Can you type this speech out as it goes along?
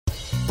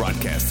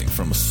Broadcasting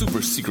from a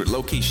super secret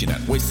location at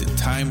Wasted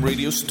Time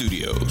Radio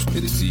Studios.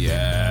 It is the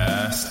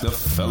Ask the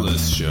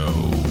Fellas Show.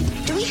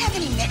 Do we have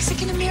any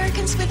Mexican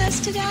Americans with us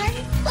today?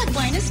 Like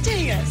Buenos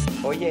Dias.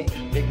 Oye,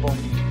 Big Boy,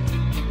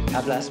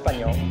 habla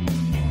español.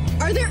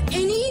 Are there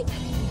any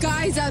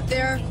guys out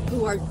there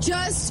who are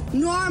just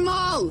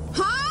normal?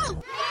 Huh?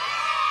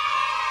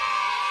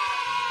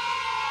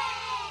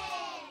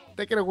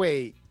 Take it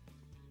away.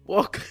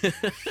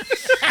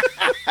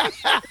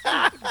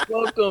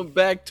 Welcome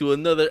back to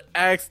another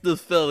Ask the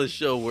Fellas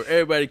show where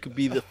everybody could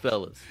be the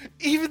fellas.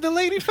 Even the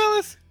lady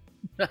fellas?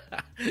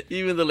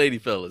 Even the lady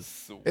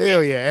fellas.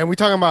 Hell yeah. And we're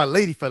talking about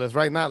lady fellas,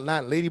 right? Not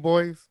lady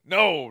boys.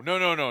 No.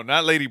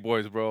 Not lady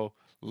boys, bro.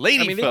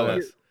 Lady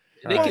fellas.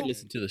 They can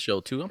listen to the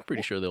show too. I'm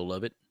pretty sure they'll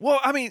love it. Well,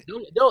 I mean,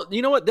 they'll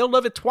you know what? They'll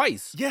love it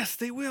twice. yes,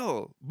 they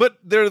will. But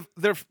they're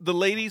the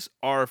ladies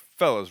are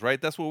fellas, right?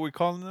 That's what we're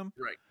calling them?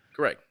 Right.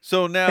 Correct.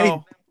 So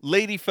now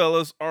lady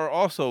fellas are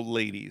also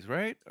ladies,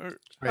 right? Or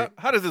Right.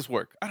 how does this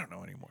work? I don't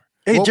know anymore.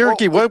 Hey, Well,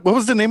 Jerky, what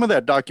was the name of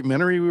that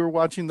documentary we were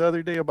watching the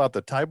other day about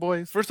the Thai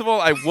boys? First of all,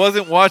 I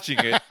wasn't watching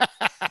it,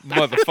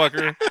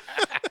 motherfucker.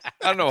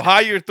 I don't know how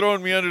you're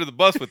throwing me under the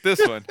bus with this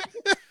one.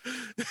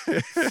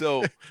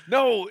 So,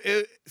 no,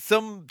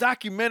 some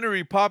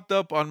documentary popped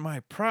up on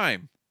my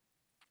Prime,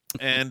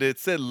 and it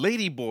said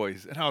 "Lady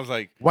Boys," and I was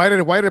like, Why did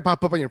it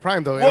pop up on your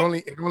Prime though? Well-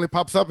 It only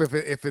pops up if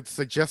it's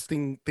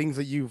suggesting things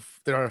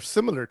that are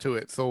similar to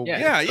it. So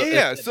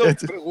 "Yeah." So,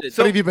 what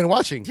have you been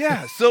watching?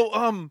 yeah. So,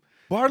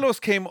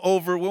 Barlos came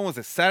over. When was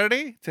it?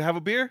 Saturday to have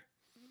a beer.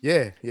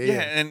 Yeah.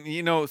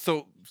 And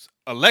so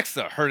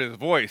Alexa heard his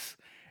voice,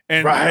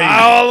 and Right.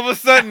 all of a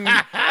sudden,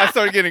 I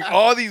started getting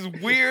all these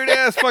weird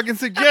ass fucking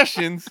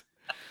suggestions.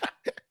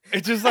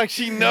 It's just like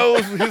she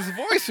knows his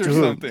voice or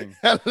Dude. something.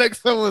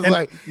 Alexa was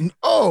like,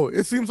 "Oh,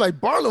 it seems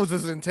like Barlow's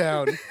is in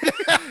town."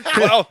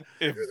 Well,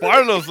 if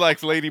Barlos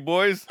likes lady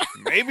boys,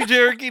 maybe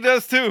Cherokee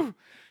does too.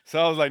 So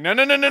I was like, no,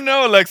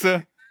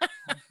 Alexa,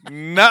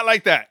 not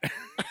like that.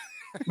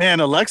 Man,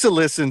 Alexa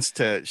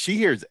she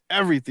hears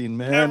everything,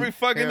 man. Every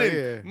fucking hell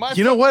thing. yeah.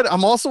 You know what?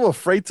 I'm also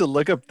afraid to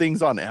look up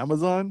things on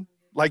Amazon.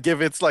 Like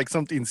if it's like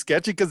something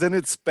sketchy, because then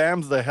it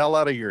spams the hell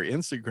out of your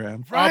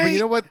Instagram. Oh, but you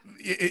know what?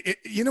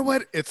 You know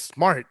what? It's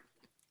smart.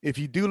 If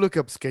you do look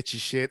up sketchy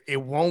shit, it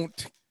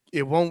won't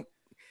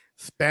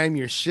spam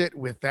your shit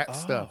with that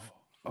stuff.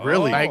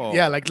 Really?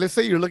 Like let's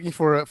say you're looking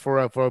for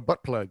a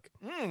butt plug.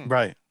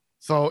 Right.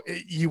 So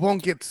you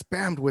won't get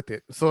spammed with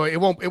it. So it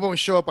won't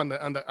show up on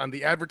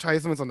the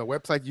advertisements on the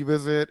website you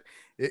visit.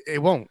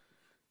 It won't.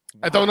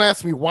 Don't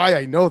ask me why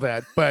I know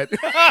that, but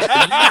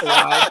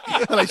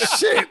I'm like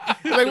shit.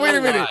 Like wait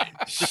a minute,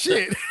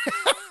 shit.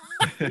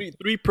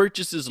 Three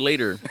purchases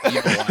later. You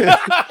know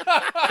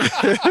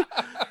why.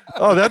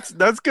 Oh,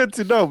 that's good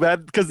to know,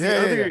 man. Because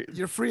Yeah.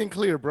 You're free and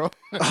clear, bro.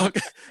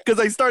 because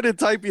I started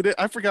typing it.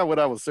 I forgot what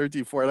I was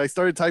searching for, and I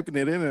started typing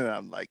it in, and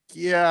I'm like,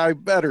 yeah, I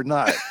better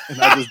not.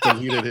 And I just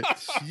deleted it.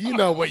 You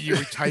know what you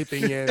were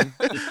typing in.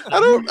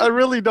 I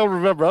really don't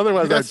remember.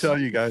 Otherwise, Yes. I'd tell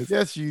you guys.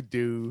 Yes, you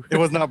do. It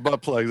was not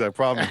butt plugs, I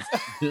promise.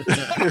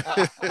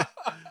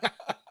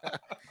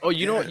 Oh,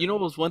 you know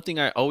what's one thing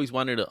I always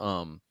wanted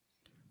to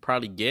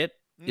probably get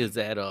is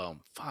that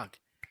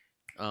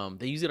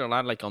they use it a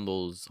lot like on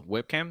those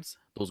webcams,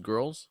 those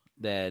girls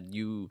that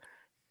you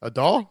A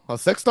doll? A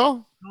sex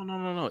doll?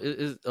 no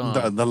it's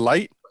The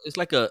light. it's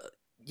like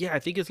I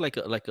think it's like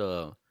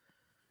a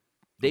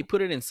they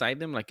put it inside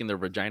them like in their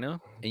vagina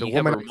and The you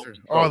have a womanizer. remote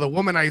Oh, the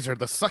womanizer,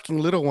 the sucking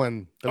little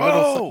one. The little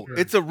Oh, sucker.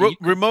 it's a You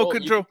can remote you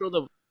can control.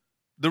 control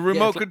The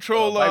remote it's like a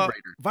control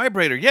vibrator.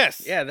 vibrator.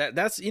 Yes. Yeah,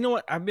 that's you know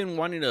what I've been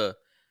wanting to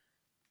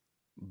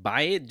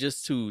buy it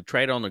just to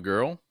try it on a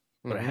girl,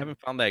 but I Mhm. haven't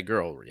found that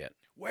girl yet.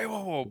 Wait,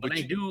 whoa. When But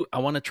I do, I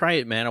want to try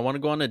it, man. I want to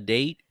go on a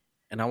date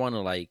and I want to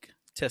like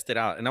test it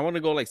out, and I want to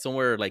go like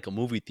somewhere like a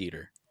movie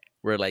theater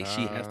where like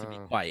she has to be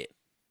Ah. quiet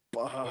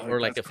Fuck, or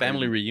like a that's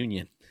family crazy.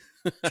 reunion.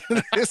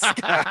 This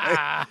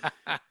guy.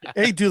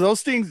 Hey, do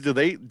those things? Do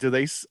they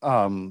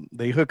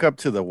hook up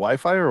to the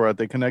Wi-Fi, or are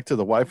they connect to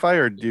the Wi-Fi,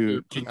 or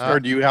do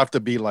you have to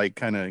be like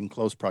kind of in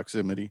close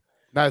proximity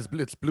No, it's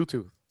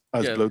Bluetooth.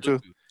 as Yeah,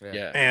 Bluetooth?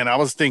 Yeah. And I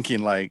was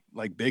thinking like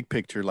big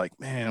picture, like,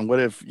 man, what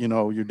if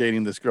you're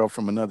dating this girl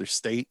from another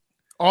state?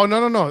 Oh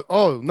no.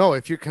 Oh no,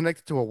 if you're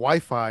connected to a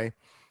Wi-Fi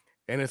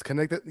and it's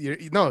connected,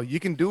 you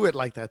can do it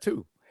like that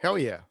too. Hell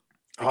yeah.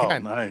 You Oh,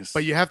 can. nice.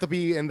 But you have to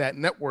be in that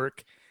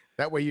network.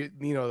 That way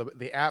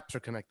the apps are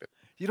connected.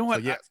 you know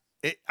what? So,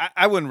 yes.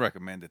 I wouldn't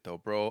recommend it though,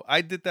 bro.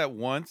 I did that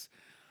once.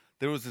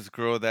 There was this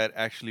girl that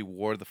actually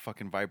wore the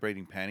fucking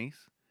vibrating panties.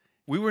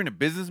 We were in a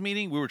business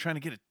meeting. We were trying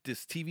to get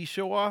this TV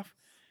show off.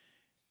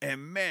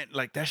 And man,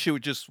 like that shit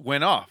just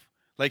went off.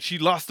 Like she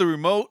lost the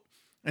remote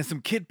and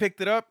some kid picked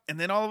it up. And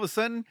then all of a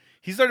sudden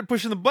he started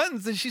pushing the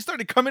buttons and she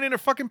started coming in her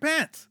fucking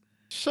pants.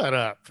 Shut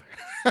up.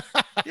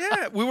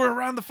 Yeah. We were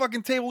around the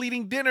fucking table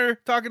eating dinner,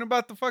 talking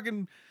about the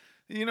fucking,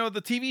 the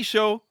TV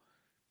show.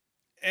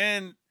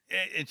 And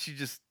she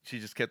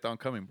just kept on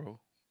coming, bro.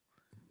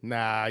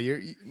 Nah.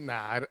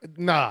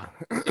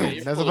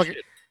 That's a full of fucking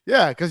shit.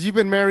 yeah, because you've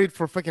been married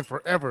for fucking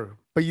forever.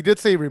 But you did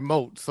say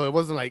remote, so it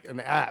wasn't like an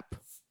app.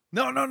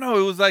 No.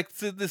 It was like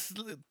this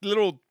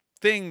little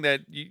thing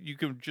that you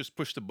can just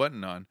push the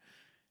button on,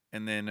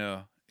 and then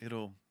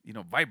it'll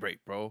vibrate,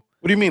 bro.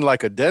 What do you mean,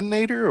 like a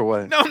detonator or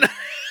what? No,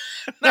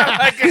 not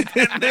like a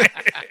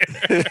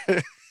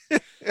detonator.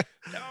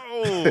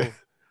 No.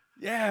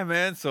 Yeah,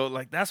 man. So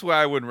like that's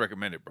why I wouldn't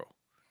recommend it, bro.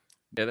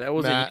 Yeah, that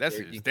wasn't. Nah. That's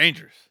it's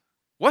dangerous.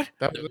 What?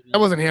 That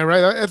wasn't here,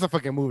 right? It's a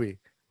fucking movie.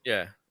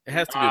 Yeah, it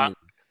has to be a movie.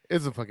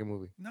 It's a fucking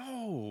movie.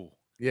 No.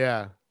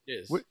 Yeah.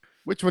 Yes.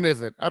 Which one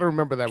is it? I don't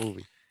remember that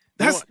movie.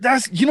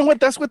 That's you know what?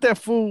 That's what that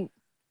fool.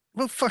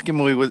 What fucking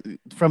movie was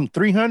from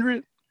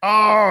 300?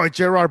 Oh,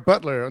 Gerard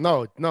Butler.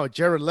 No,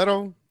 Jared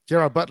Leto.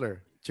 Gerard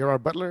Butler.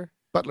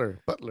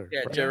 Butler.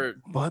 Yeah,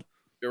 Gerard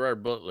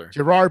Butler.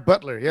 Gerard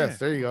Butler. Yes, Yeah.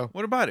 there you go.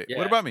 What about it? Yeah.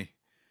 What about me?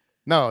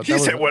 No, He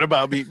said, "What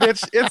about me,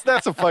 bitch?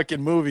 That's a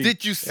fucking movie."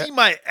 Did you see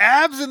my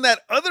abs in that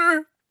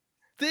other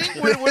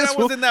thing when I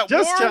was in that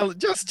war?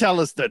 Just tell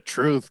us the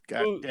truth.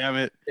 God damn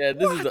it. Yeah,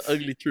 this is the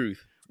ugly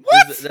truth.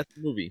 What? That's the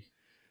movie.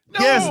 No.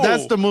 Yes,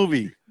 that's the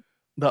movie.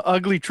 The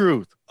Ugly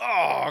Truth.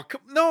 Oh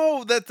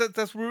no!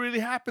 That's what really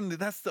happened.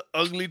 That's the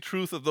ugly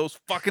truth of those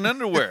fucking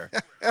underwear.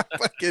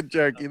 Fucking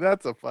jerky.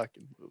 That's a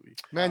fucking movie.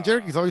 Man,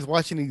 Jerky's always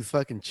watching these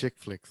fucking chick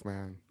flicks,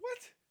 man. What?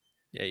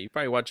 Yeah, he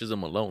probably watches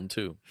them alone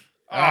too.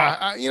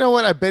 You know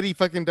what? I bet he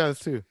fucking does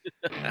too.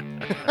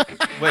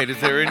 Wait,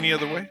 is there any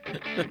other way?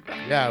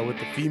 Yeah, with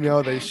the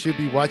female, they should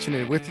be watching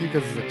it with you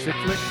because it's a chick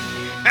flick.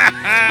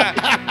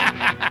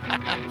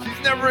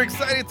 She's never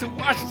excited to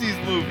watch these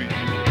movies.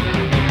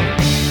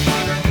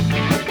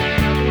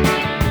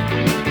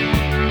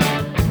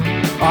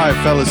 All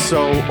right, fellas.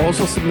 So,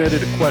 also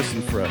submitted a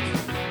question for us.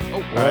 Oh,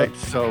 All right.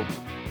 So,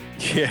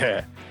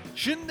 yeah.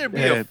 Shouldn't there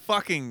be Yeah. a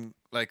fucking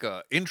like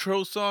a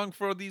intro song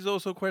for these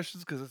also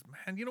questions? Because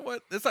man, you know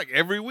what? It's like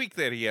every week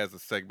that he has a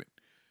segment.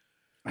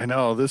 I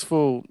know this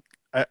fool.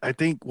 I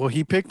think. Well,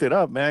 he picked it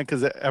up, man.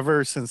 Because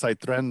ever since I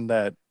threatened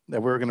that we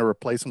were gonna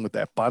replace him with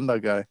that panda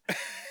guy,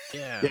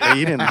 Yeah. yeah,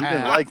 he didn't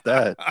like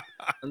that.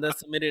 And that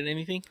submitted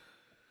anything?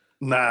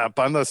 Nah,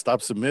 panda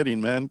stopped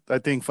submitting, man. I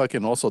think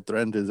fucking also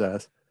threatened his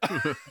ass.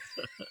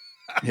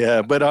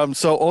 Yeah, but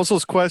so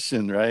also's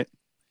question, right?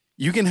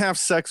 You can have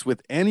sex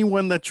with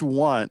anyone that you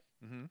want,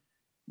 Mhm.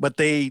 but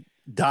they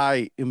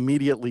die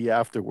immediately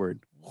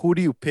afterward. Who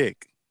do you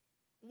pick?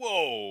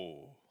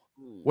 Whoa.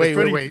 Wait.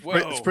 Whoa.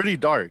 It's pretty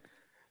dark.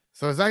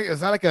 So is that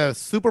like a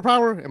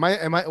superpower?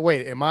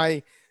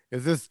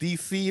 Is this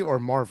DC or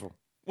Marvel?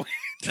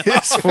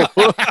 This fool.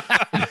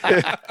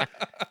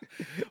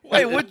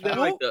 Wait, what? Isn't that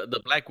like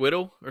the Black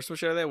Widow or some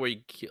shit like that, where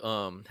he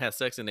has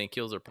sex and then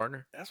kills her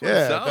partner? That's what it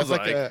Yeah, sounds that's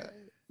like the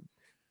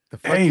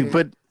Hey,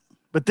 fucking,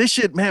 but this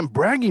shit, man,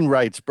 bragging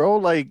rights, bro.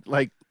 Like,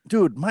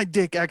 dude, my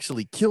dick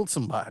actually killed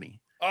somebody.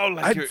 oh,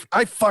 like you're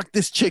I fucked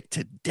this chick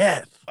to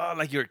death.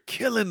 like you're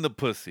killing the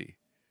pussy.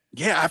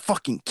 Yeah, I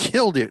fucking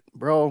killed it,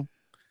 bro.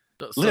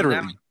 So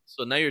Literally.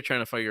 Now you're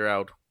trying to figure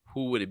out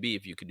who would it be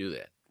if you could do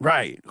that.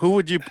 Right. Who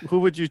would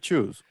you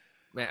choose?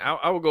 Man,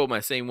 I would go with my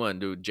same one,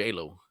 dude.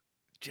 J-Lo.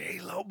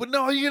 J-Lo, but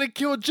no, you're gonna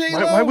kill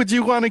J-Lo. Why would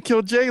you want to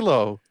kill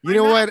J-Lo? you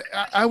know what?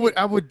 I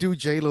would do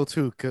J-Lo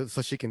too,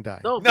 so she can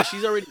die. No, but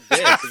she's already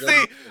dead.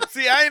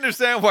 see, I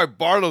understand why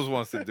Bartles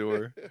wants to do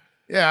her,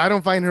 Yeah, I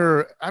don't find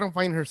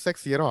her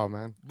sexy at all,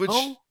 man. but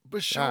Oh.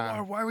 but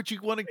Shamar, why would you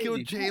want to kill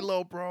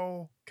J-Lo,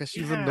 bro? Because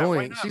she's Yeah, why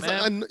annoying.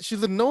 not,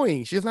 She's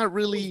annoying. She's not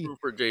really. Room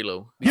for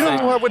J-Lo. You know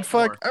Besides who I would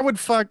fuck? Moore. I would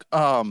fuck.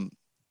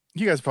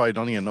 You guys probably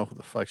don't even know who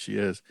the fuck she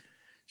is.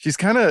 She's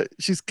kind of.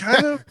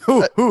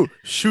 Who?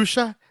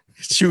 Shusha?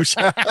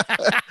 Shusha.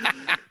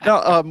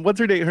 No, what's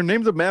her name? Her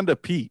name's Amanda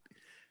Pete.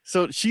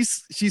 So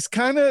she's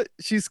kind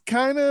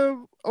of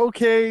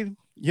okay.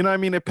 You know what I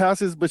mean? It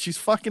passes, but she's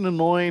fucking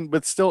annoying,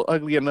 but still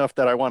ugly enough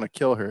that I want to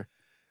kill her.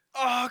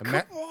 Oh,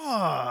 Ama- come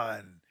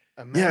on.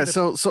 Yeah.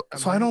 So I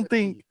Amanda don't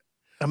think Pete.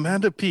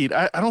 Amanda Pete.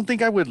 I don't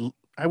think I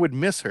would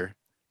miss her.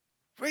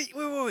 Wait.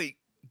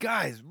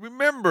 Guys,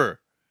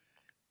 remember,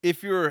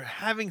 if you're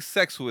having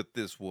sex with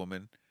this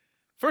woman,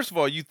 first of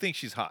all, you think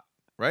she's hot,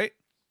 right?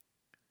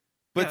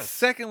 But Yes.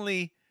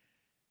 secondly,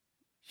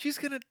 she's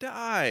going to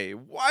die.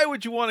 Why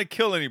would you want to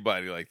kill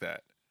anybody like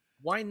that?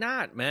 Why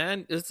not,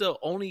 man? This is the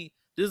only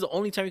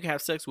time you can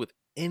have sex with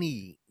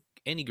any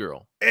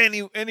girl.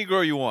 Any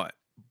girl you want.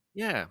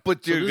 Yeah.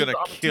 But you're this is gonna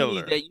the kill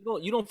opportunity her.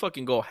 That you don't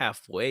fucking go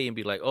halfway and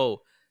be like,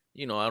 oh,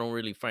 I don't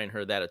really find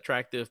her that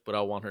attractive, but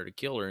I want her to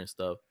kill her and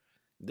stuff.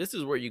 This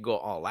is where you go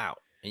all out.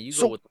 And you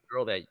So- go with the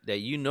girl that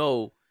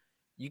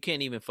you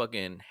can't even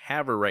fucking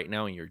have her right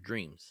now in your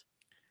dreams.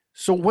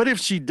 So what if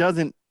she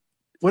doesn't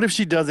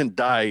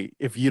die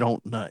if you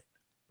don't nut?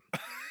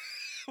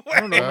 Wait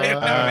a minute,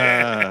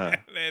 Ah.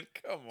 man.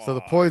 Come on. So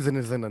the poison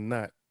is in the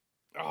nut.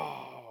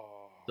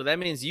 Oh. So that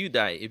means you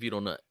die if you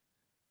don't nut.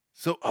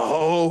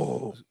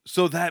 Oh.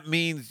 So that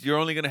means you're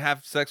only going to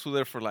have sex with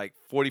her for like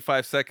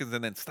 45 seconds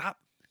and then stop?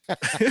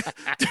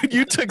 Dude,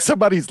 you took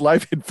somebody's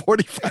life in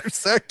 45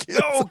 seconds.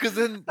 No, because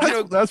then,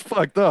 That's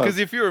fucked up. because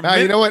if you're a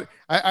You know what?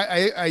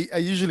 I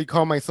usually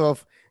call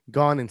myself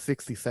gone in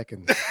 60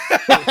 seconds.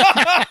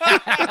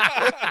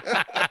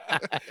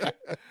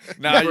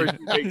 Nah, you- First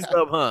he wakes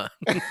up, huh?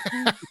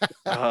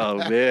 Oh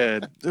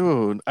man,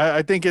 dude,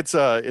 I think it's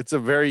a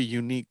very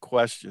unique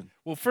question.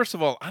 well, first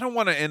of all, I don't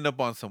want to end up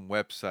on some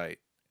website,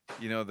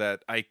 that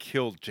I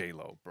killed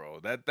J-Lo, bro.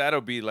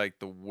 That'll be like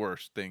the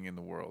worst thing in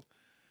the world.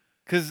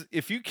 Because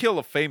if you kill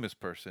a famous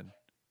person,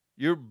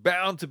 you're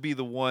bound to be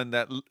the one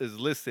that is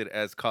listed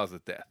as cause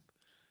of death.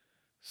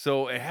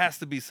 So it has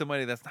to be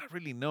somebody that's not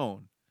really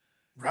known.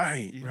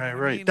 Right, You know right,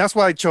 what I right. mean? That's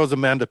why I chose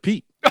Amanda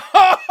Peet.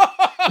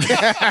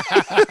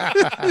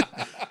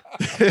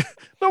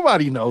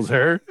 Nobody knows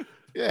her.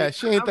 Yeah,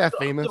 she ain't that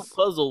I'm famous.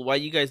 still puzzled why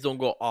you guys don't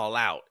go all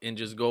out and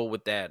just go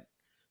with that.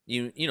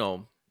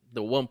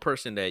 The one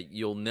person that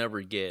you'll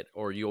never get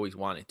or you always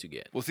wanted to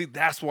get. Well, see,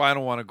 that's why I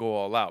don't want to go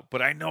all out.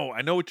 But I know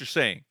what you're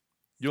saying.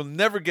 You'll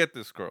never get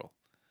this girl.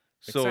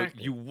 So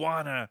Exactly. you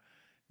want to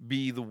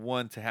be the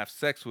one to have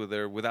sex with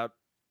her without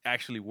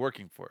actually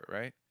working for it,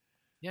 right?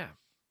 Yeah.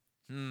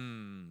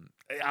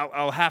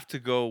 I'll have to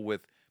go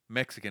with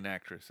Mexican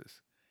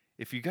actresses.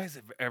 If you guys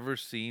have ever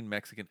seen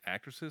Mexican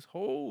actresses,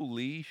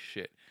 holy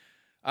shit.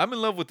 I'm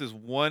in love with this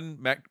one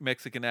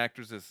Mexican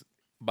actress, is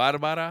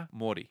Barbara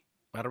Mori.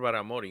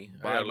 Barbara Mori.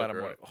 I gotta look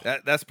her Mori.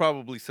 up. That's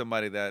probably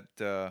somebody that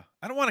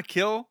I don't want to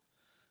kill,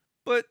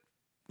 but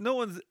no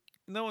one's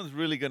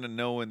really gonna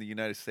know in the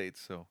United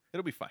States, so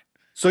it'll be fine.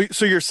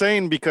 So you're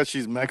saying because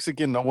she's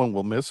Mexican, no one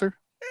will miss her?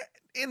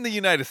 In the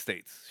United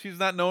States, she's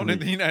not known in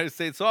the United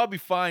States, so I'll be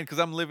fine because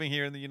I'm living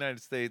here in the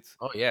United States.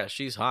 Oh yeah,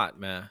 she's hot,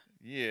 man.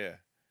 Yeah,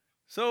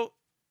 so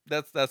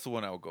that's the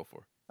one I would go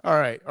for. All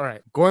right.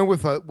 Going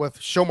with what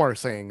Shomar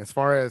saying, as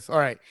far as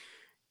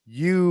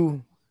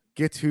you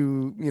get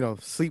to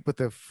sleep with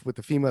the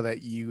female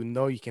that you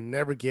can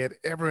never get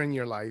ever in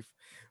your life,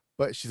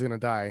 but she's gonna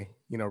die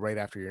right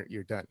after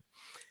you're done.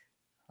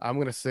 I'm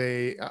gonna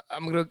say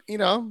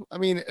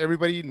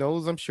everybody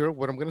knows, I'm sure,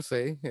 what I'm gonna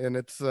say, and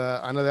it's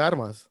Ana de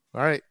Armas.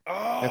 All right,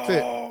 that's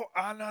it. Oh,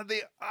 Ana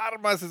de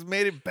Armas has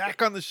made it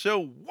back on the show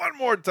one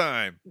more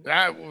time.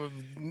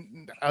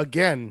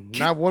 Again,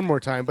 not one more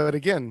time, but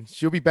again,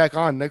 she'll be back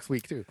on next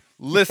week too.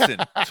 Listen,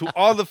 to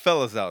all the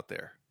fellas out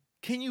there,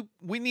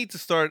 we need to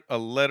start a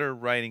letter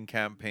writing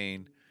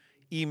campaign,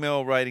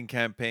 email writing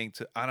campaign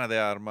to Ana de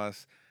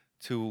Armas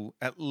to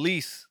at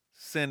least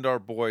send our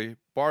boy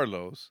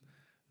Barlos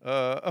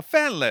a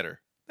fan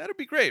letter. That'd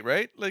be great,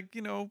 right? Like,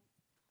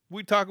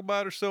 we talk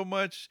about her so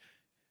much.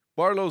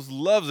 Barlos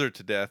loves her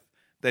to death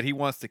that he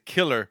wants to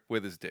kill her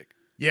with his dick.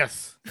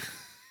 Yes.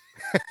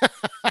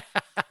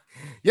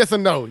 Yes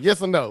and no.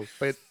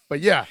 But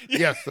yeah,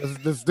 yes,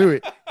 let's do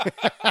it.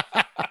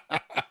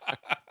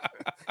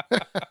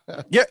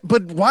 Yeah,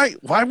 but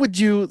why would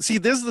you see?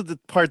 This is the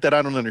part that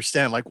I don't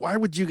understand. Like, why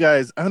would you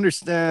guys? I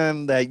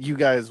understand that you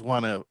guys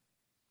want to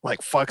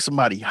like fuck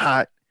somebody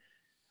hot,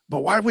 but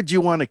why would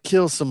you want to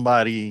kill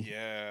somebody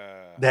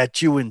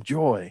that you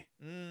enjoy?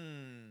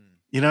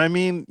 You know what I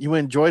mean? You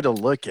enjoy to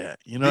look at.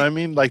 You know what I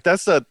mean? Like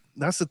that's the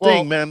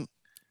thing, man.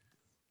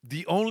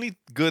 The only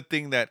good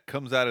thing that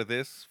comes out of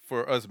this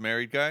for us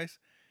married guys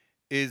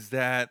is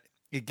that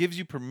it gives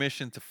you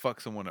permission to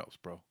fuck someone else,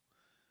 bro.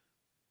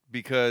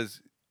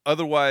 Because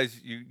otherwise,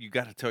 you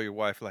got to tell your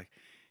wife, like,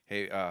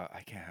 hey,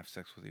 I can't have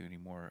sex with you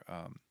anymore,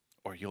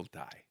 or you'll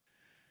die.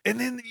 And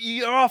then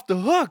you're off the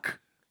hook.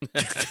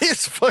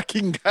 This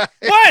fucking guy.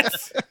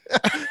 What?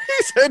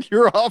 He said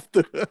you're off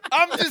the hook.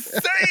 I'm just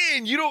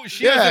saying,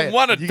 she doesn't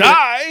want to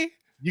die.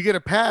 You get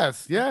a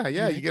pass. Yeah.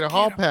 You get a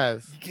hall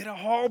pass. You get a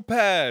hall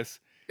pass.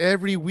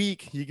 Every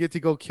week, you get to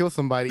go kill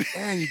somebody,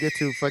 and you get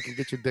to fucking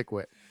get your dick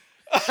wet.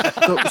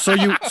 So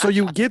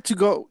you get to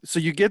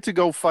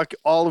go fuck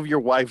all of your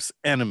wife's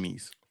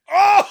enemies.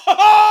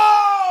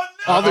 Oh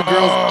no!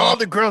 All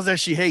the girls that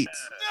she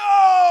hates.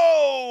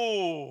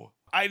 No!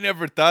 I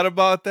never thought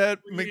about that,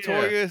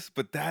 Victorious,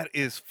 but that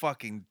is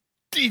fucking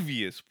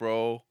devious,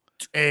 bro.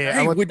 Hey,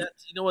 you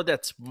know what?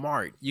 That's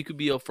smart. You could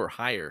be up for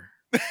hire.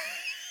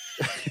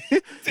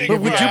 But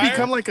would you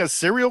become like a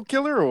serial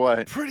killer or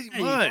what? Pretty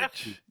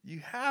much. You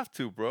have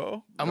to,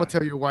 bro. I'm gonna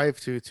tell your wife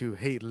to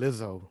hate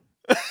Lizzo.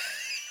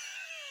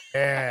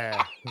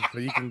 Yeah, so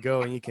you can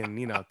go and you can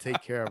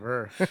take care of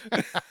her.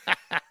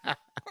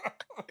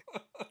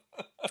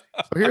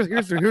 So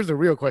here's the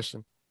real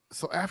question.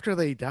 So after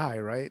they die,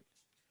 right?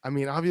 I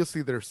mean,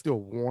 obviously they're still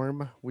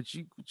warm. Would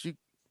you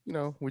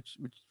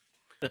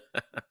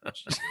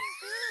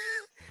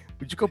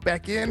go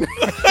back in?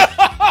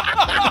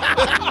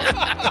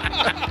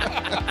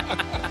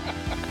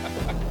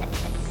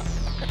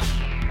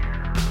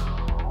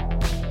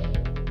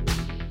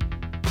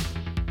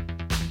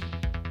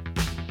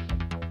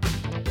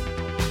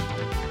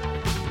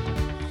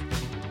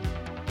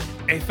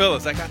 Hey,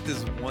 fellas, I got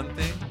this one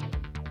thing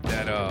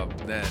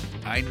that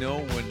I know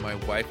when my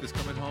wife is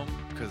coming home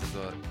because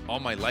all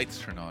my lights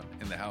turn on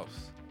in the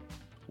house.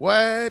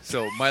 What?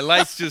 So my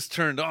lights just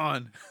turned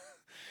on.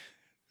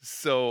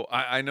 So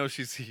I know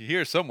she's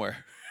here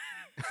somewhere.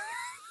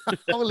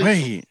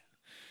 Wait,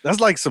 that's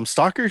like some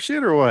stalker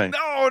shit or what?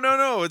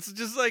 No. It's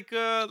just like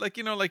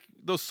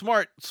those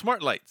smart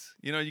lights.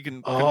 You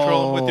can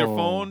control them with your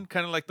phone,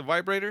 kind of like the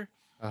vibrator.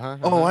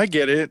 Oh, I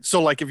get it.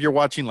 So like if you're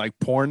watching like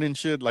porn and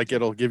shit, like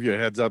it'll give you a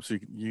heads up so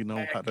you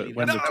know how to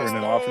when to turn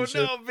it off and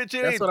shit. No, bitch,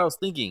 it That's ain't. what I was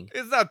thinking.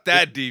 It's not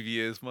that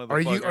devious,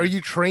 motherfucker. Are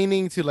you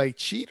training to like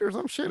cheat or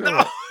some shit? Or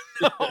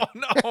No, what?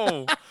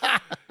 no.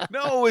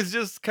 No, it's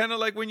just kind of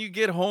like when you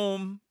get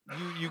home,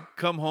 you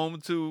come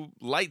home to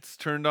lights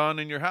turned on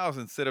in your house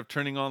instead of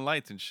turning on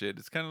lights and shit.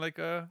 It's kind of like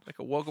a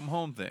welcome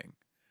home thing.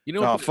 You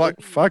know, Oh,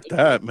 fuck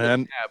that,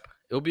 man.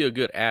 It'll be a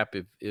good app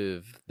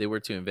if they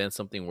were to invent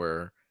something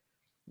where,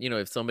 you know,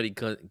 if somebody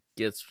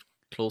gets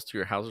close to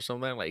your house or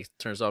something, like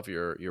turns off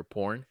your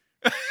porn,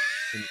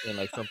 and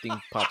like something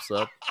pops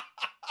up.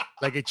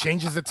 Like it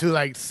changes it to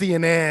like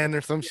CNN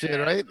or some shit,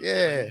 right?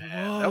 Yeah.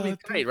 That'll be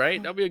great,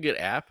 right? That'll be a good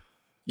app.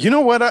 You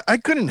know what? I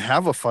couldn't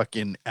have a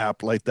fucking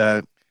app like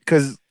that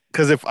because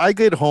if I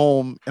get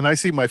home and I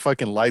see my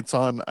fucking lights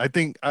on, I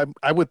think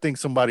I would think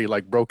somebody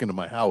like broke into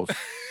my house.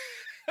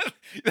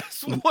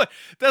 That's what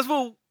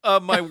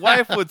my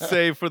wife would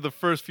say for the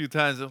first few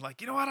times. I'm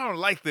like, you know what? I don't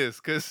like this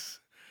because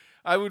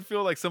I would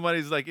feel like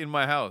somebody's like in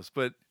my house.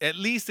 But at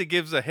least it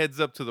gives a heads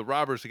up to the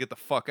robbers to get the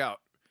fuck out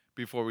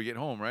before we get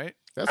home, right?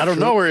 That's I don't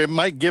true. know, or it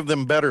might give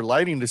them better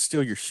lighting to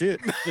steal your shit.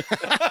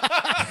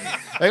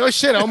 Like, oh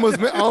shit, I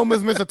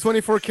almost missed a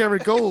 24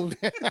 karat gold.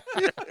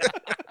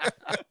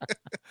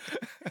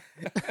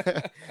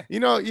 you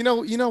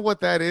know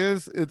what that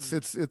is? It's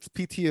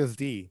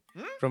PTSD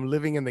from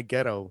living in the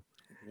ghetto.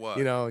 What?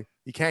 You know,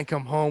 you can't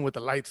come home with the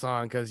lights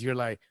on because you're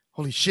like,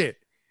 holy shit,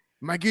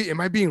 am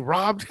I being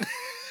robbed?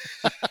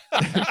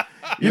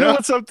 You know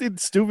what's something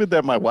stupid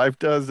that my wife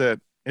does that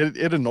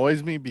it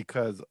annoys me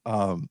because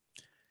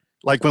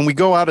like when we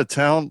go out of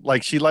town,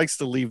 like she likes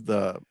to leave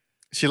the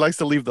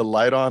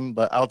light on,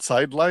 the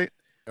outside light,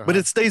 but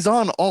it stays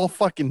on all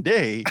fucking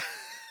day.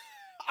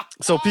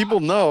 So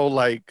people know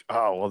like,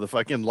 oh well, the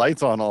fucking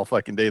light's on all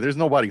fucking day. There's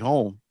nobody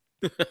home.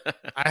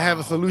 I have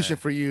a solution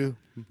for you,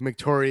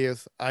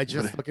 Victorious. I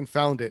just fucking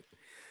found it.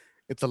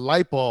 It's a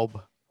light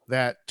bulb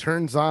that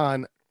turns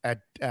on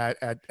at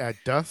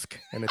dusk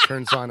and it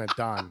turns on at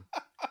dawn.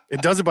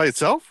 It does it by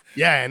itself?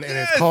 Yeah, and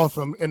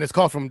it's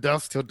called from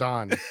dusk till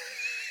dawn.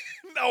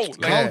 No,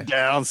 Calm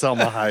down,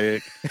 Selma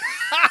Hayek.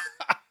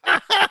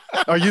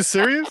 Are you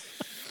serious?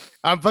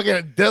 I'm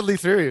fucking deadly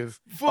serious.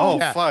 Oh,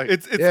 Yeah. fuck.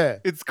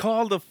 It's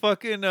called a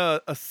fucking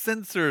a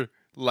sensor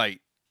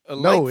light,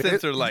 light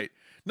sensor light.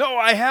 No,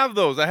 I have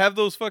those. I have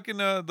those fucking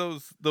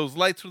those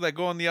lights that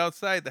go on the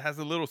outside that has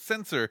a little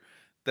sensor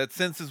that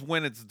senses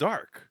when it's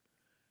dark.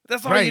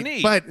 That's all you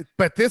need.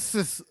 But this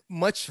is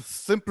much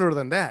simpler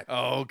than that.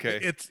 Oh, okay.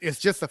 It's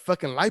just a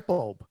fucking light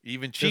bulb.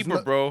 Even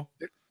cheaper, bro.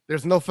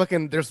 There's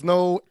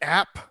no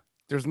app.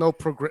 There's no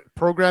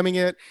programming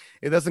it.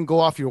 It doesn't go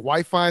off your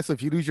Wi-Fi. So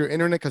if you lose your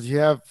internet because you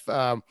have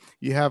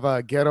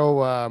a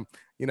ghetto,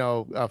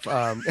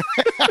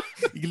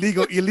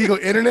 illegal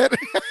internet,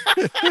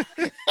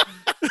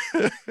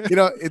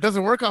 it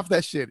doesn't work off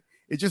that shit.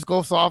 It just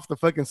goes off the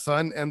fucking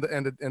sun and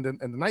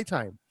the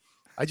nighttime.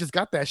 I just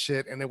got that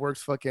shit and it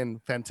works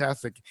fucking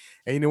fantastic.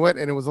 And you know what?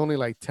 And it was only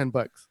like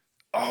 $10.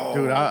 Oh,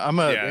 dude, I'm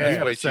a. yeah, you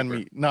gotta send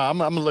me. No, I'm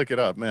gonna look it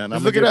up, man.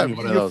 Just look it up.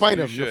 You'll find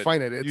You it. You'll should.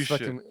 find it.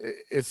 You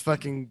It's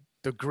fucking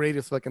the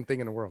greatest fucking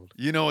thing in the world.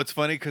 You know, it's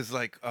funny because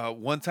like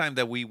one time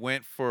that we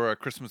went for a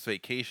Christmas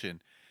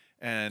vacation,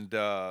 and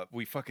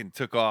we fucking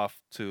took off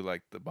to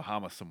like the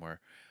Bahamas somewhere.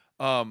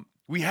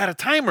 We had a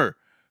timer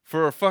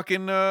for a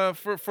fucking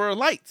for our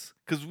lights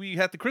because we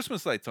had the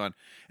Christmas lights on,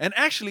 and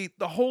actually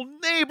the whole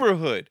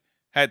neighborhood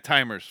had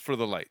timers for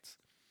the lights.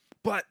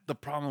 But the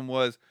problem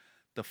was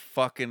the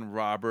fucking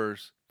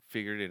robbers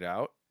figured it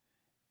out,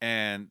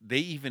 and they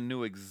even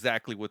knew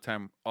exactly what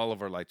time all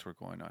of our lights were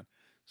going on.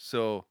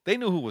 So they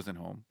knew who wasn't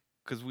home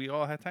because we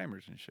all had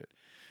timers and shit.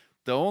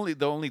 The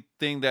only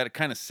thing that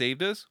kind of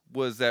saved us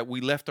was that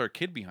we left our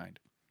kid behind.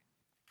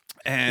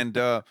 And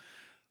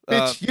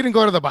Bitch, you didn't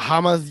go to the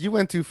Bahamas. You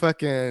went to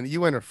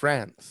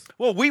France.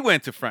 well, we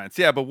went to France,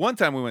 yeah. But one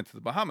time we went to the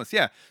Bahamas,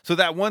 yeah. So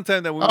that one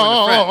time that we went to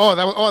France,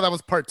 that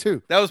was part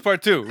 2. that was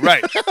part 2,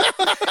 right?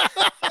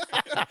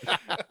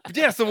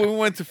 Yeah, so when we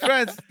went to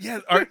France,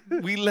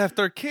 we left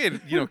our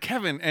kid,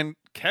 Kevin, and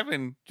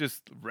Kevin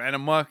just ran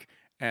amok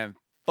and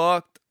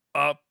fucked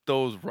up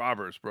those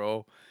robbers,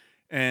 bro.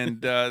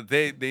 And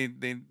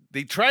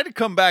they tried to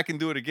come back and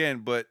do it again,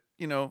 but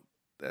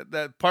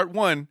that part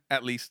 1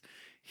 at least,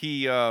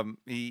 he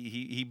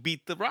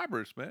beat the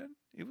robbers, man.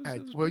 It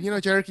was Well,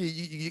 Jericho,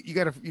 you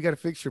gotta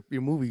fix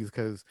your movies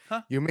because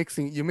you're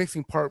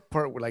mixing part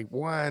like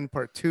 1,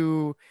 part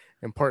 2,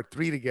 and part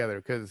 3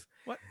 together. Because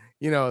what?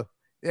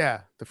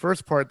 Yeah, the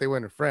first part they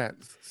went to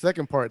France.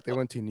 Second part they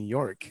went to New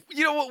York.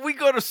 You know what? We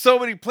go to so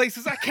many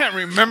places. I can't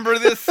remember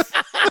this.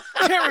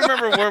 I can't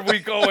remember where we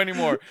go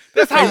anymore.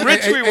 That's how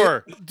rich we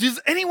were.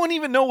 Does anyone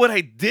even know what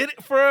I did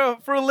for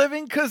a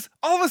living? Because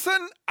all of a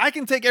sudden I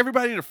can take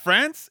everybody to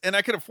France and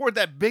I can afford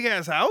that big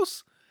ass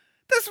house.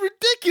 That's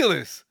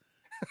ridiculous.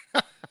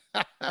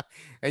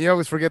 And you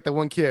always forget the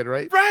one kid,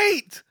 right?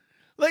 Right.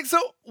 Like,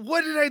 so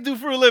what did I do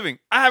for a living?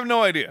 I have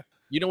no idea.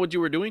 You know what you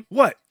were doing?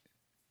 What?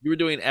 You were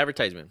doing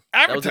advertisement.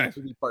 Advertisement? That was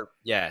in movie part.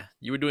 Yeah,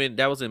 you were doing.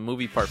 That was in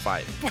movie part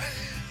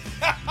 5.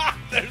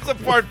 There's a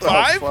part Oh,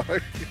 5?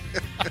 fuck.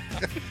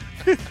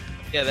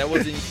 Yeah, that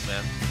wasn't you,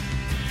 man.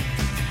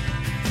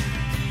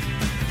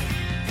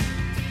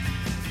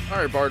 All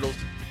right, Bartles,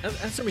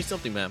 answer me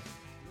something, man.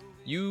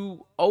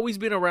 You always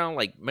been around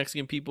like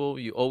Mexican people.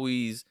 You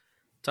always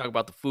talk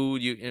about the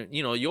food.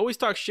 You know, you always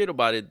talk shit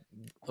about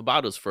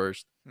us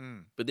first.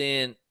 But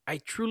then I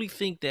truly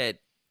think that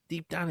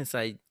deep down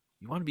inside,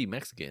 you want to be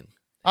Mexican.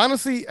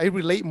 Honestly, I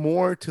relate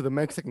more to the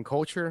Mexican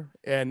culture,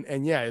 and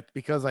yeah, it's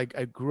because I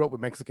grew up with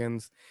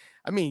Mexicans.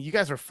 I mean, you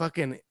guys are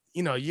fucking,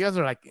 you know, you guys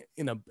are like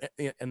in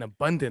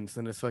abundance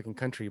in this fucking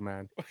country,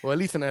 man. Well, at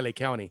least in LA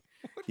County,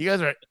 you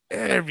guys are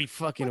every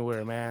fucking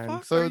where, man.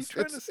 fuck So are you it's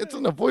trying to it's say?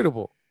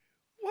 unavoidable.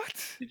 What?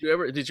 Did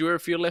you ever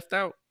feel left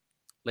out?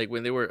 Like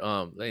when they were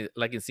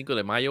like in Cinco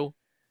de Mayo?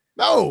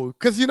 No,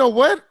 because you know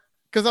what?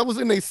 Because I was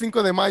in a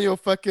Cinco de Mayo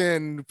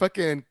fucking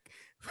fucking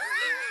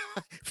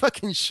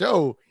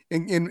show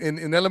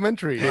in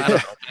elementary. I don't know,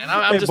 man.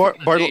 I'm Hey, just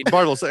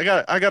Bartles,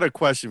 I got a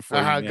question for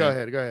you. Man. Go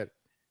ahead.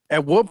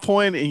 At what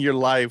point in your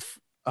life,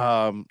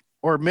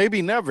 or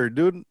maybe never,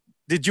 dude,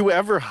 did you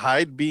ever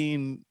hide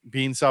being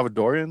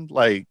Salvadorian?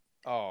 Like,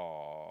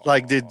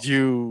 did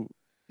you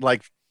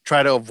like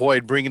try to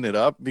avoid bringing it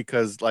up?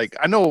 Because like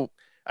I know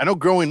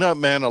growing up,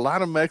 man, a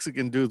lot of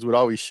Mexican dudes would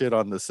always shit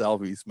on the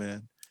Salvies,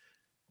 man.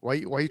 Why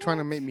you trying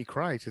to make me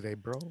cry today,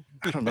 bro?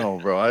 I don't know,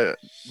 bro.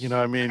 You know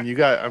what I mean?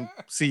 I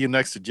see you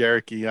next to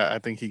Jericho. I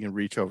think he can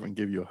reach over and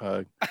give you a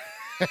hug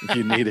if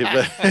you need it.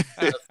 But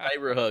a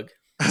cyber hug.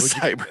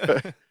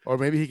 Cyber. Or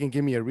maybe he can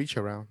give me a reach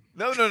around.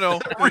 No. Reach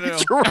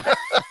around.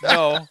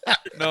 No.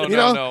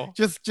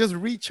 Just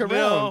reach around,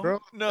 No, bro.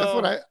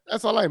 no.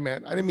 That's all I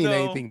meant. I didn't mean No.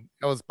 anything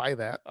else by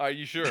that. Are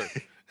you sure?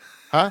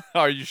 Huh?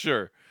 Are you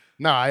sure?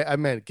 No, I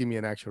meant give me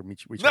an actual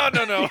reach. No.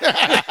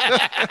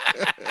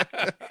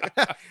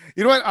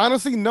 You know what?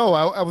 Honestly, no.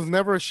 I was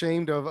never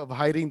ashamed of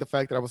hiding the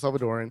fact that I was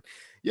Salvadoran.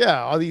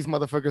 Yeah, all these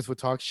motherfuckers would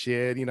talk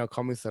shit, you know,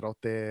 call me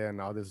cerote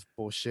and all this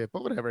bullshit,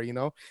 but whatever, you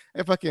know.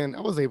 I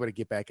was able to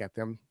get back at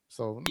them,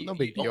 so no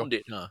big You deal. owned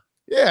it, huh?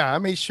 Yeah, I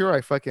made sure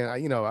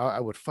I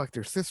would fuck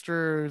their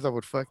sisters, I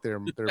would fuck their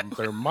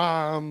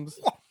moms.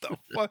 What the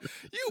fuck?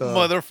 You So-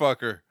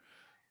 motherfucker.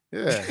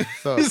 Yeah,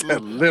 so He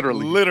said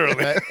literally.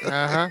 Literally.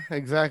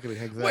 exactly.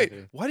 Wait,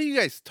 why do you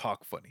guys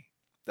talk funny?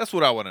 That's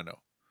what I want to know.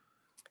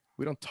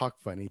 We don't talk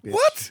funny, bitch.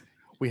 What?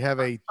 We have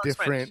a Talk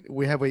different.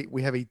 We have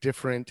a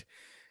different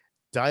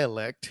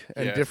dialect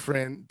and Yes.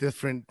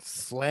 different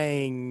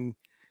slang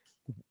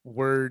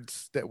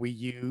words that we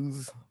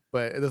use,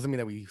 but it doesn't mean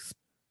that we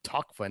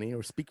talk funny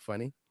or speak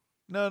funny.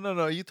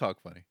 No. You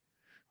talk funny.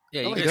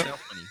 Yeah, Oh, you you guys don't- sound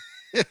funny.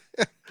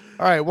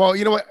 All right. Well,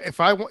 you know what?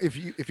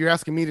 If you're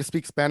asking me to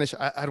speak Spanish,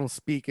 I don't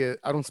speak it.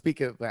 I don't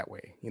speak it that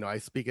way. You know, I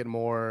speak it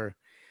more.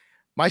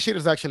 My shit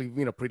is actually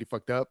pretty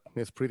fucked up.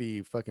 It's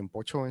pretty fucking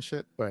pocho and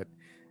shit. But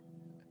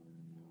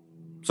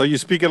So you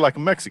speak it like a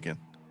Mexican.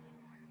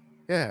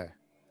 yeah,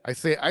 I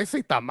say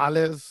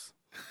tamales,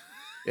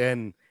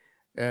 and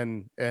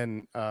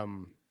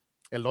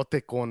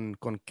elote con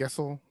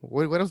queso.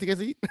 What else do you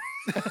guys eat?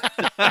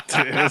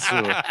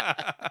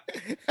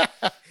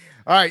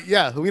 All right,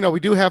 yeah, we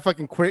do have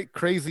fucking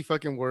crazy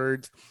fucking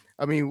words.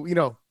 I mean,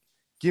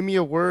 give me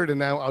a word and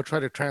now I'll try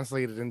to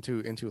translate it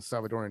into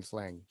Salvadoran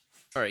slang.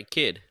 All right,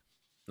 kid,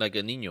 like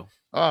a niño.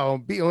 Oh,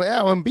 un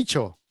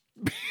bicho.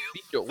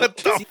 Bicho, What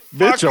the fuck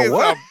Bitch, a is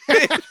what? a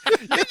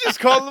bitch? You just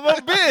called him a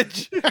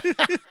bitch.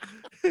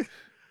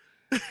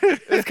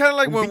 It's kind of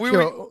like when we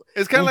were.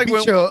 It's kind of like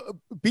when.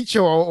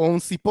 bicho o un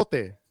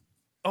cipote.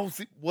 Oh,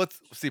 what's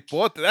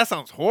cipote? That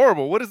sounds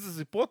horrible. What is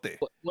a cipote?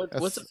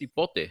 What's a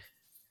cipote?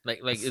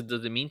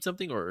 Does it mean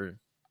something or?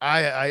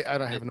 I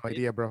don't have no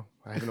idea, bro.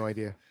 I have no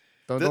idea.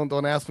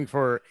 Don't ask me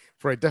for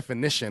a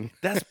definition.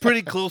 That's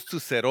pretty close to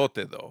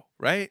cerote, though,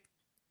 right?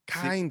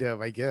 Kind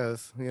of, I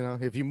guess.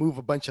 If you move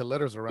a bunch of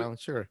letters around,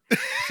 sure.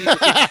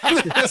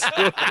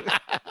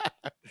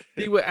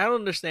 See, what I don't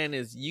understand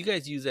is you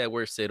guys use that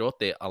word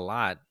cerote a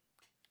lot,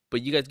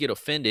 but you guys get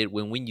offended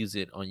when we use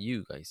it on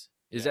you guys.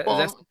 Is that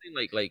something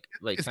like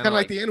It's kind of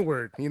like the N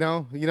word,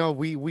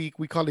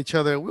 we call each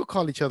other. We'll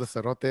call each other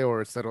cerote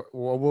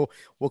or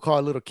we'll call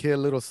a little kid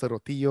little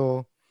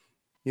cerotillo,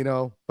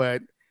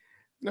 But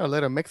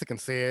let a Mexican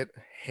say it.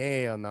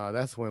 Hell no,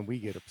 that's when we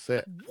get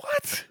upset.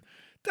 What?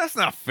 That's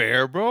not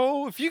fair,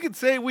 bro. If you can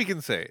say it, we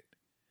can say it.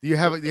 Do you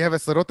have a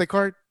cerote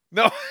card?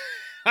 No.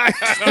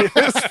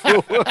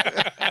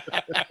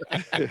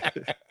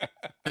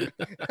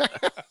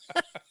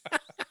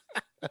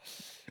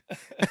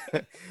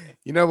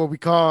 You know what we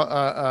call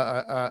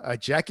a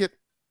jacket?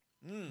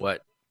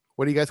 What?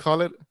 What do you guys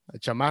call it? A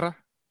chamarra?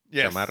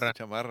 Yes. Chamarra.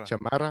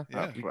 Chamarra?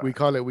 Yeah. We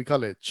call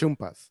it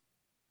chumpas.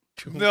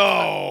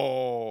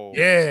 No.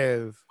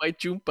 Yes. Why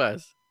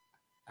chumpas?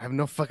 I have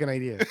no fucking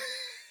idea.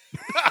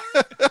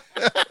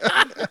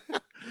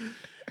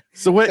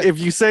 So what if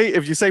you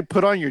say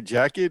put on your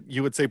jacket,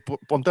 you would say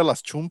ponte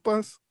las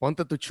chumpas?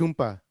 Ponte tu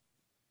chumpa.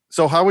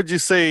 So how would you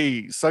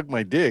say suck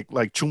my dick?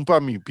 Like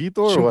chumpa mi pito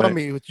or Chumpa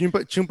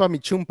what? mi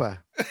chumpa.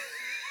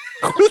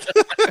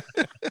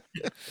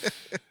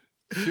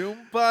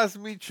 Chumpas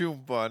mi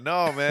chumpa.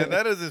 No, man,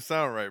 that doesn't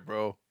sound right,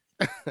 bro.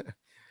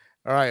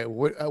 All right.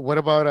 What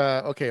about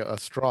okay, a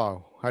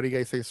straw? How do you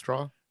guys say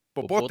straw?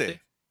 Popote.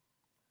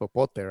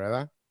 Popote,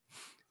 ¿verdad?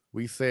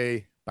 We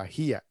say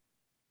pajilla.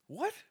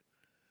 What?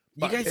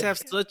 You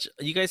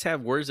guys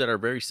have words that are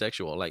very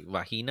sexual, like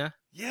vagina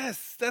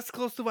Yes, that's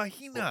close to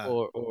vagina.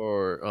 or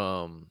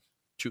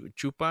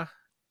chupa.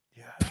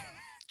 Yeah.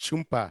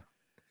 Chumpa.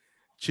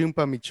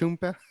 Chumpa mi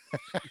chumpa.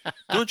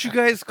 Don't you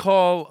guys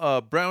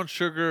call brown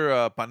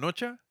sugar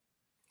panocha?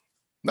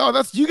 No,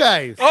 that's you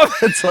guys. Oh,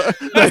 That's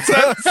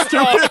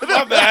stupid.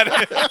 My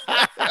bad.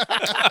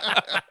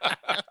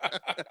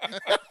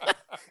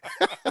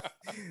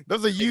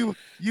 Those are you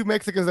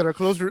Mexicans that are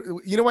closer.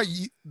 You know what?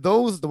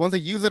 The ones that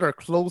use it are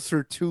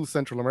closer to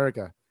Central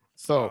America.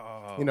 So,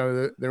 you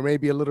know, there may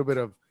be a little bit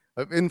of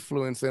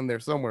influence in there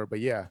somewhere. But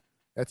yeah,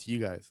 that's you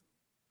guys.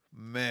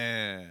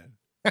 Man.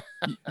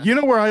 You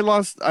know where I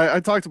lost? I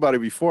talked about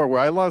it before. Where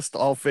I lost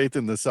all faith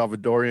in the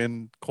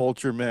Salvadorian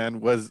culture, man,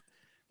 was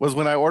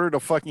when I ordered a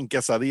fucking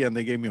quesadilla and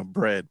they gave me a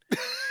bread.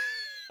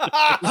 Like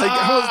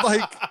I was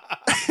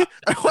like,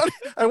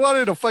 I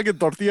wanted a fucking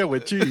tortilla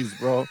with cheese,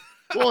 bro.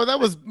 Well, that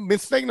was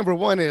mistake number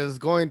one, is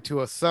going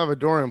to a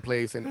Salvadoran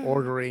place and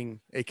ordering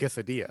a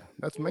quesadilla.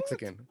 That's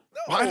Mexican.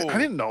 No. I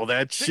didn't know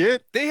that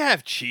shit. They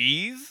have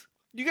cheese.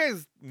 You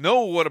guys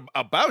know what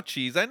about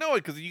cheese? I know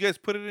it because you guys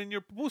put it in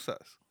your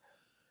pupusas.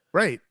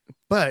 Right.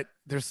 But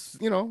there's,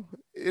 you know,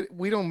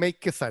 we don't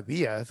make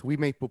quesadillas. We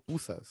make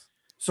pupusas.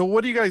 So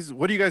what do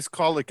you guys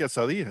call a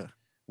quesadilla?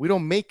 We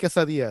don't make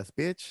quesadillas,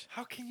 bitch.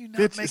 How can you not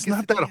Bitch, make it's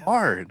not that quesadillas?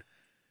 hard.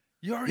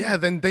 You already Yeah,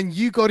 then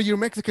you go to your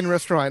Mexican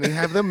restaurant and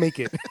have them make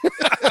it.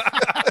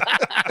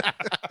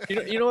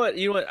 You know what?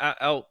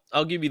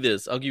 I'll give you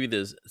this.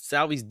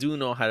 Salvies do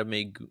know how to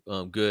make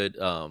good.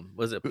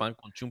 Was it pan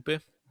con chumpe?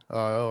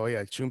 Oh yeah,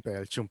 el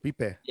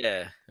chumpipe.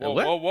 Yeah. Whoa,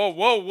 What?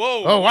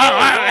 whoa. Oh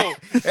wow!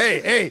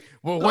 Hey,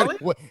 well,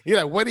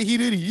 what did he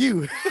do to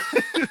you?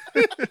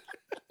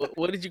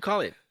 What did you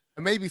call it?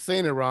 I may be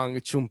saying it wrong.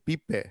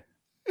 Chumpipe.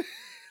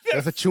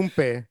 That's a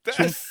chumpe. That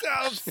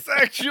sounds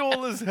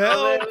sexual as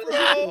hell,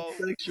 bro.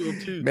 Sexual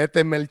too.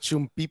 Méteme el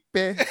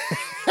chumpipe.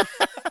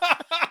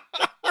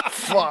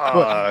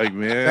 Fuck,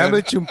 man. Dame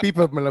el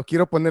chumpipe, me lo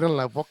quiero poner en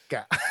la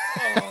boca.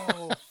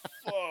 Oh,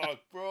 fuck,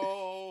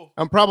 bro.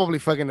 I'm probably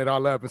fucking it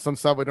all up, and some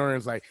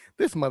Salvadorian's like,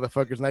 this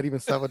motherfucker's not even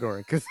Salvadoran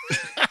because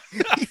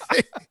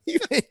he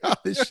made all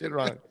this shit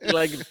wrong. You're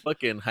like a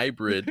fucking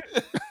hybrid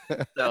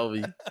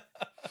Salvi.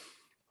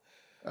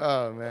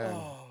 Oh man.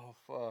 Oh,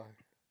 fuck.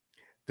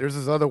 There's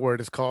this other word.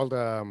 It's called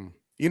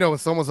you know, when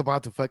someone's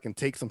about to fucking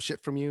take some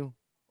shit from you,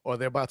 or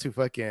they're about to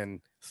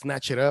fucking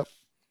snatch it up.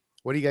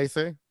 What do you guys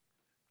say?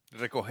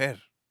 Recoger.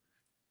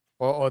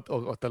 O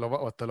te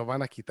lo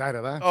van a quitar,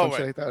 ¿verdad? Oh, Some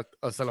shit like that.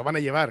 O se lo van a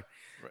llevar.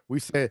 Right.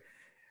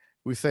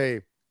 We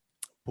say,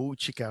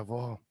 puchica,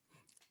 vo,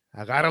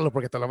 agárralo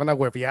porque te lo van a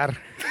huevear.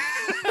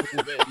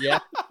 Yeah,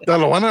 Te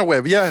lo van a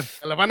huevear.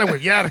 Te lo van a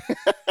huevear.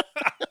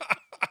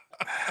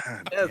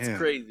 that's Damn.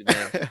 crazy,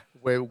 man.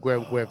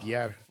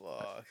 Huevear.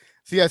 Fuck.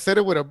 See, I said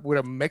it with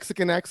a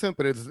Mexican accent,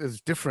 but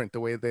it's different the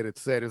way that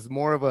it's said. It's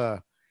more of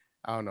a,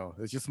 I don't know.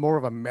 It's just more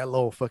of a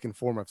mellow fucking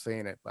form of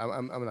saying it.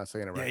 I'm not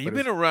saying it right. Yeah, but you've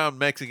been around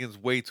Mexicans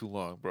way too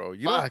long, bro.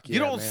 You Fuck don't, you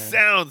yeah, don't man.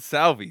 sound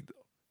Salvi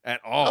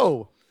at all.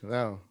 Oh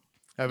no.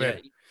 I Yeah,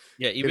 mean,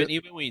 yeah.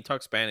 Even when you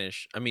talk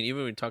Spanish, when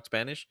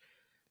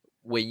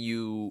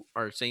you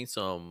are saying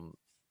some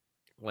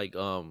like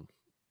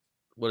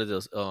what is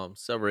this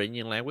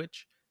Salvadorian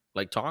language,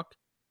 like talk,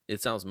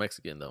 it sounds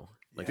Mexican though.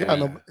 Like no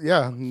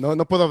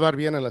puedo hablar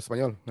bien el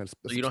español.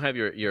 so you don't have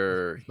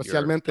your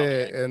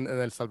Especialmente en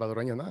el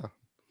salvadoreño, nada.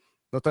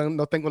 No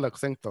tengo el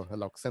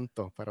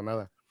acento para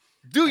nada.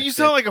 Dude, you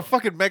sound like a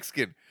fucking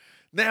Mexican.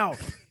 Now,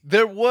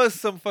 there was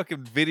some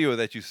fucking video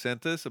that you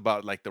sent us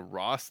about like the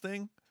Ross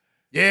thing.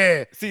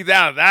 Yeah. See,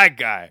 now that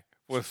guy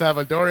was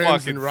Salvadorians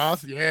fucking- and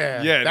Ross.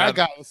 Yeah. Yeah, That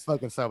now- guy was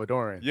fucking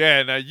Salvadorian.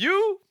 Yeah, now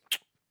you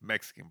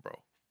Mexican, bro.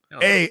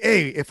 Hey,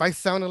 if I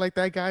sounded like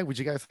that guy, would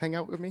you guys hang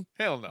out with me?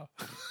 Hell no.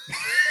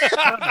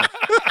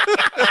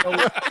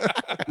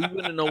 we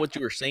wouldn't know what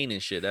you were saying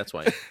and shit. That's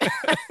why.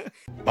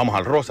 Vamos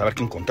al Rosa a ver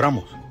qué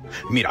encontramos.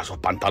 Mira esos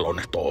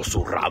pantalones todos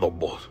zurrados,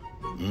 vos.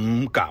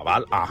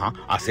 Cabal, ajá.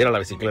 Así era la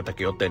bicicleta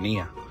que yo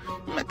tenía.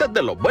 Esta es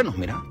de los buenos,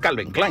 mira.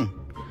 Calvin Klein.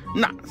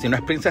 Nah, si no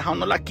es Princesa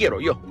no la quiero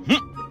yo.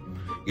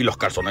 Y los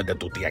calzones de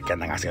tu tía que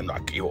andan haciendo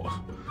aquí, vos.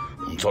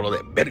 Un solo de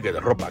verga de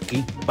ropa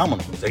aquí.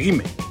 Vámonos,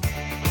 seguime.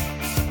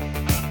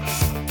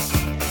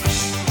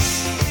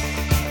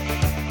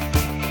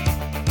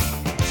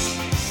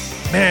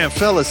 Man,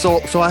 fellas,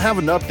 so I have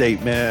an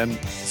update, man.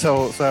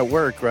 So at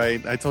work,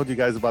 right? I told you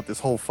guys about this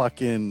whole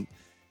fucking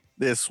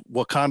this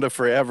Wakanda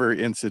Forever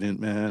incident,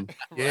 man.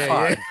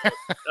 Yeah.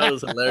 That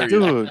was hilarious.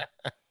 Dude,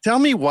 tell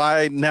me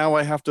why now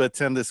I have to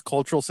attend this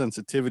cultural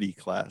sensitivity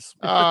class.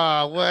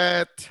 Ah,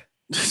 what?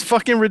 It's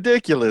fucking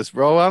ridiculous,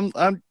 bro.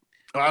 I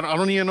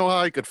don't even know how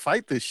I could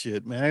fight this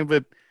shit, man.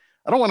 But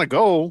I don't want to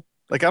go.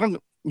 Like I don't.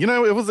 You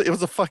know, it was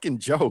a fucking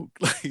joke.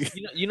 Like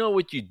You know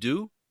what you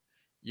do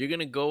you're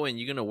gonna go and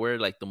you're gonna wear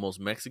like the most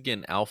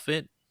Mexican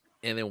outfit,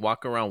 and then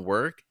walk around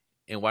work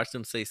and watch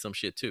them say some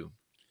shit too,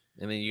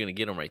 and then you're gonna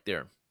get them right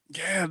there.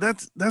 Yeah,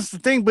 that's the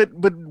thing. But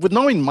with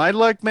knowing my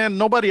luck, man,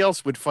 nobody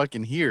else would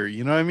fucking hear.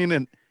 You know what I mean?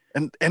 And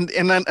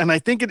I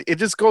think it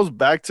just goes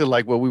back to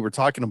like what we were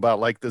talking about.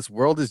 Like this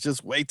world is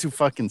just way too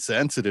fucking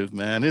sensitive,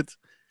 man. It's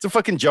a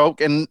fucking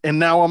joke. And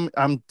now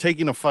I'm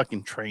taking a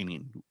fucking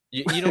training.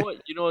 You know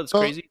what? You know what's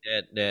crazy?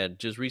 That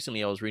just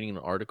recently I was reading an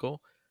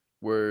article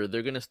where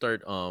they're gonna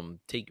start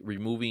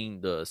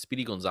removing the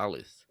Speedy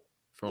Gonzalez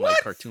from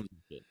like cartoons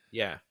and shit.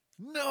 Yeah.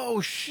 No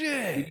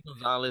shit. Speedy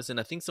Gonzalez and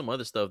I think some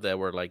other stuff that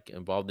were like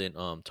involved in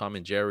Tom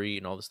and Jerry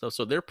and all this stuff.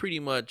 So they're pretty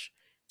much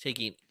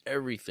taking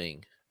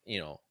everything, you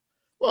know.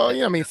 Well,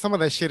 yeah, I mean, some of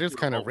that shit is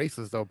kind of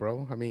racist, though,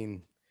 bro. I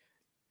mean,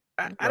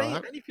 I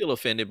didn't feel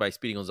offended by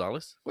Speedy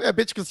Gonzalez. Well, yeah,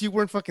 bitch, because you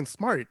weren't fucking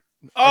smart.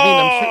 Oh,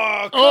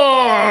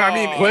 I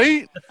mean, I'm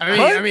sure. I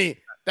mean, wait. I mean,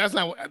 that's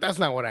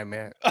not what I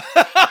meant.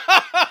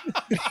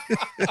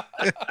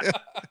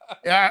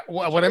 Yeah,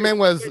 what I meant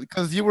was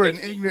because you were an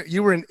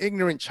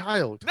ignorant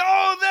child.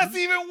 No, that's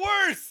even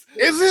worse.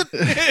 Is it?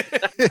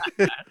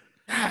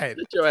 God.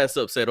 Get your ass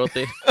up,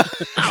 Cerote.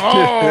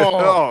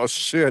 Oh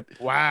shit!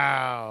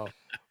 Wow.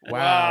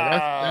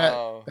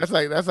 That's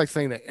like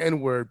saying the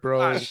N-word,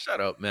 bro. Shut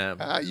up, man.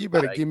 You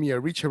better give me a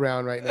reach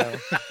around right now.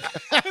 Is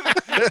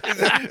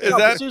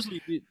that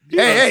seriously?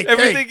 Hey,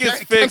 everything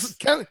is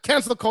fixed?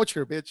 Cancel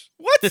culture, bitch.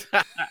 What?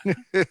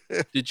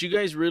 Did you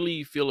guys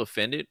really feel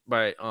offended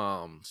by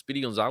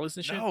Speedy Gonzalez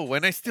and shit? No,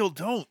 and I still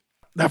don't.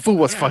 That fool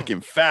was fucking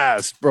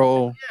fast,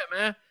 bro. Yeah,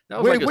 man.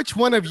 That was Wait, like which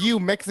one of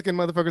you Mexican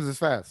motherfuckers is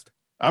fast?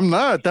 I'm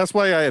not. That's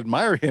why I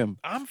admire him.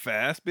 I'm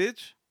fast,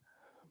 bitch.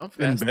 I'm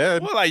In fast.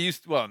 bed. Well, I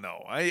used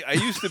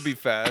to be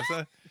fast.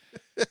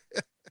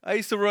 I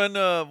used to run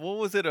what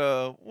was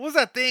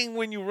that thing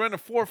when you run a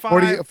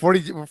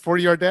 4.5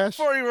 40 yard dash?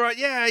 40 run?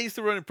 Yeah, I used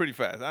to run it pretty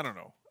fast. I don't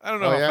know Oh,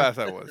 how yeah? fast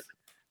I was.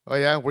 Oh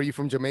yeah, were you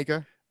from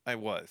Jamaica? I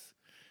was.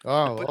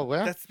 Oh, But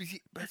yeah. that's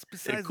They're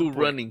besides cool the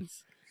point.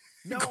 runnings.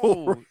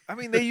 No, I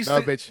mean they used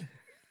No, to. bitch.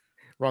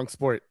 Wrong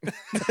sport.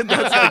 That's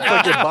like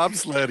fucking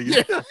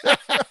bobsledding.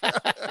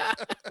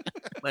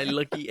 My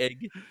lucky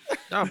egg.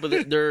 No,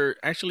 but they're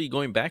actually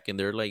going back and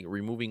they're like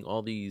removing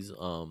all these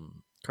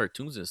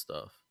cartoons and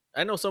stuff.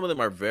 I know some of them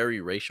are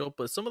very racial,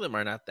 but some of them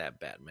are not that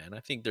bad, man.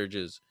 I think they're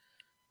just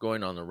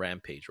going on a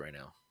rampage right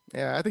now.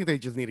 Yeah, I think they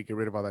just need to get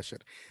rid of all that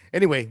shit.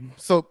 Anyway,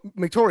 so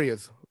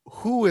Victorious,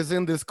 who is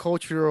in this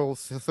cultural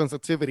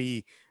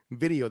sensitivity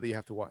video that you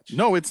have to watch?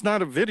 No, it's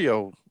not a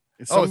video.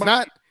 It's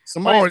not.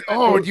 Somebody.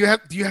 Do you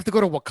have to go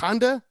to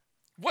Wakanda?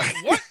 What?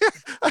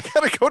 I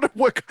gotta go to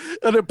Wakanda,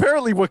 and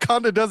apparently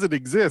Wakanda doesn't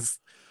exist.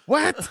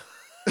 What?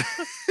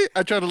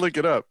 I tried to look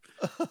it up.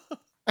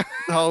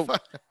 No,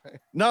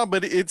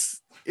 but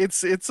it's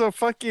a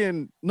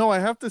fucking no. I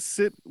have to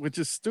sit, which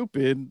is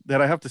stupid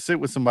that I have to sit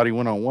with somebody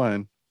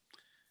one-on-one.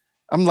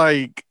 I'm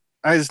like,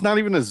 it's not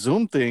even a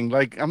Zoom thing.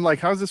 Like, I'm like,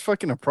 how's this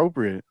fucking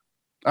appropriate?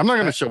 I'm not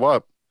gonna show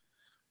up.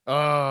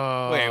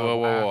 Oh, Wait, whoa.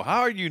 wow.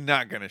 How are you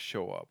not gonna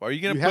show up? Are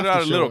you gonna You put have to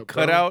out a show little up,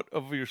 bro. cutout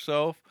of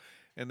yourself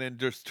and then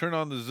just turn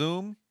on the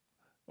Zoom,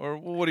 or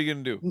what are you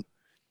gonna do?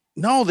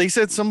 No, they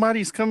said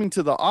somebody's coming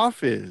to the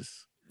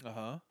office.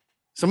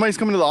 Somebody's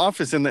coming to the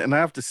office, and I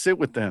have to sit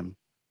with them.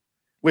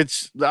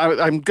 Which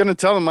I'm gonna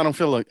tell them I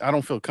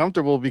don't feel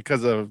comfortable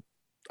because of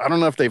I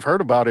don't know if they've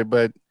heard about it,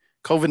 but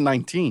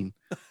COVID-19.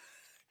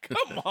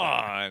 Come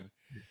on.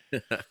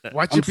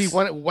 Watch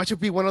it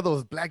be one of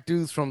those black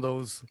dudes from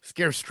those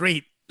Scare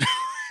Straight.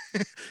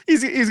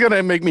 He's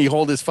gonna make me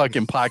hold his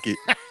fucking pocket.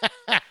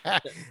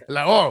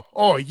 Like,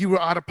 oh, you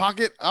were out of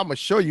pocket? I'm gonna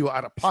show you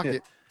out of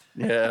pocket.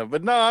 Yeah,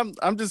 but no,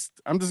 I'm just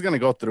gonna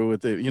go through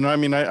with it. You know what I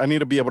mean? I need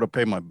to be able to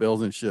pay my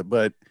bills and shit.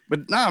 But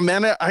nah,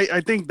 man,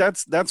 I think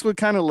that's what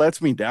kind of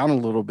lets me down a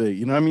little bit.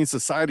 You know what I mean?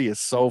 Society is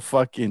so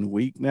fucking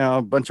weak now.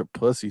 A bunch of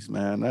pussies,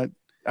 man.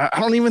 I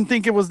don't even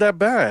think it was that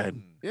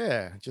bad.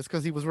 Yeah, just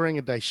because he was wearing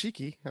a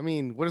daishiki. I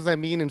mean, what does that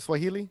mean in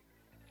Swahili?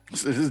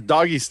 This is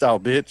doggy style,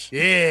 bitch.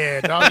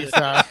 Yeah, doggy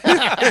style.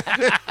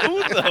 Who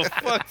the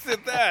fuck said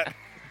that?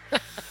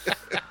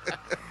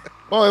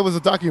 Oh, it was a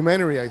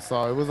documentary I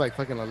saw. It was like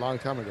fucking a long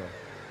time ago.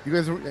 You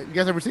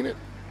guys ever seen it?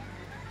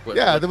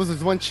 Yeah, there was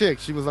this one chick.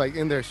 She was like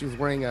in there. She was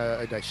wearing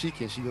a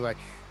daishiki, and she was like,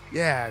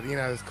 "Yeah, you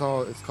know, it's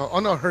called." Oh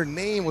no, her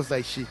name was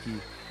Daishiki.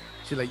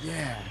 She's like,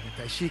 "Yeah,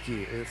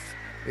 daishiki.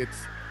 It's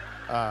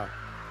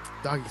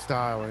doggy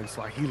style in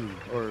Swahili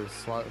or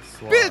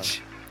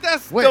Bitch,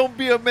 don't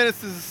be a menace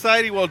to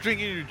society while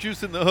drinking your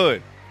juice in the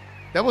hood.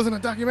 That wasn't a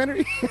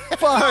documentary.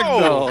 Fuck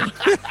no.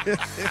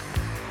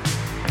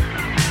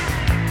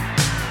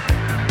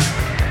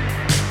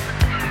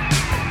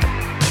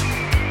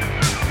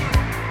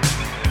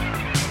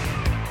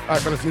 All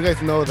right, fellas, you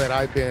guys know that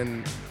I've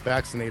been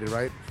vaccinated,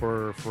 right?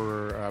 For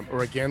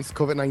or against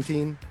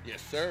COVID-19?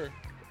 Yes, sir.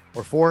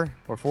 Or for?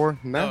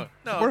 No,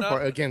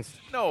 or against?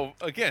 No,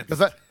 against.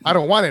 Because I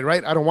don't want it,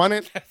 right? I don't want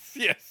it?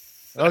 Yes.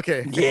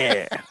 Okay.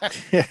 Yeah.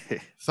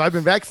 So I've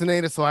been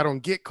vaccinated so I don't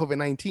get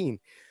COVID-19.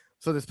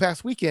 So this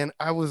past weekend,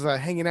 I was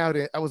hanging out.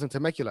 I was in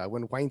Temecula. I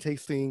went wine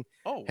tasting,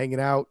 Oh, hanging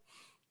out,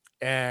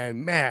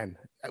 and man,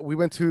 we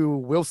went to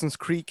Wilson's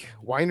Creek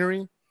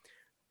Winery.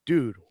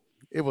 Dude,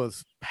 it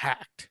was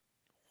packed.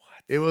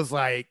 It was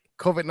like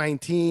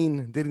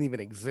COVID-19 didn't even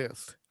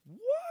exist.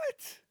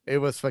 what? It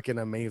was fucking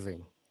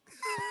amazing.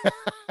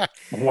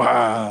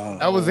 Wow.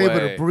 I was No able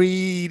way. to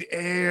breathe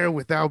air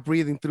without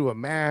breathing through a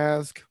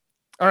mask.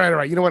 All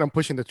right. You know what? I'm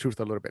pushing the truth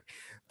a little bit.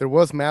 There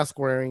was mask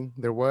wearing.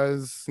 There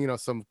was,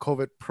 some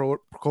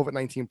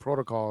COVID-19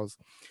 protocols,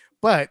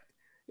 but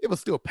it was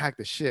still packed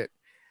as shit.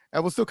 I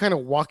was still kind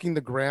of walking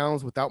the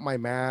grounds without my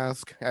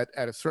mask at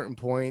a certain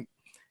point,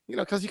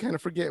 because you kind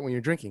of forget when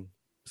you're drinking.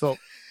 So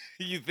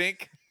You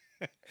think?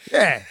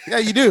 yeah,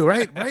 you do,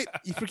 right?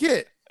 You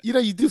forget. You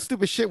do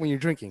stupid shit when you're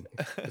drinking,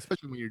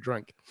 especially when you're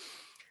drunk.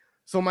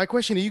 So my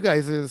question to you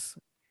guys is,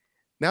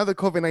 now that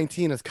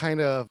COVID-19 is kind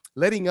of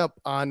letting up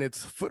on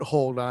its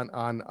foothold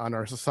on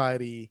our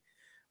society,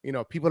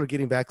 people are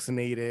getting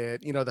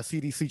vaccinated. The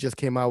CDC just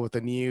came out with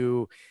a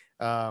new,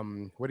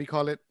 what do you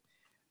call it?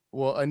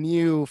 Well, a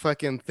new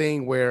fucking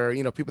thing where,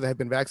 people that have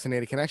been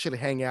vaccinated can actually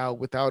hang out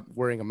without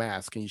wearing a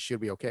mask, and you should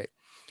be okay.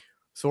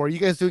 So are you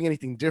guys doing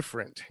anything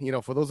different?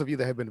 For those of you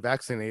that have been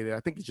vaccinated, I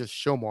think it's just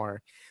show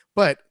more.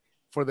 But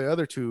for the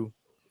other two,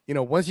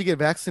 once you get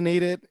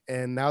vaccinated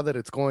and now that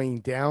it's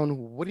going down,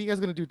 what are you guys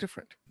going to do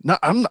different? No,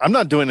 I'm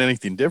not doing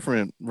anything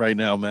different right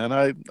now, man.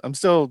 I'm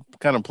still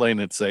kind of playing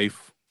it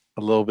safe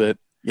a little bit.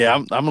 Yeah,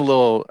 I'm a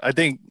little. I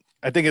think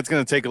it's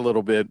gonna take a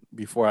little bit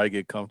before I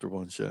get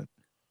comfortable and shit.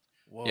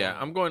 Whoa. Yeah,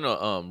 I'm going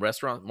to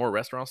more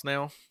restaurants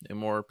now, and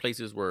more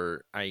places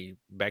where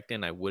back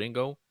then I wouldn't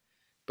go,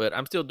 but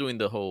I'm still doing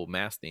the whole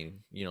mask thing.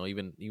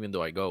 Even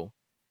though I go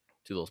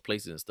to those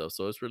places and stuff,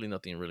 so it's really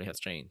nothing really has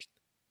changed.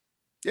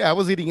 Yeah, I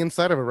was eating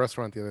inside of a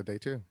restaurant the other day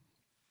too.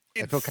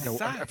 I feel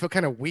Inside?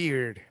 kind of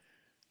weird.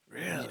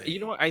 Really? You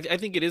know what? I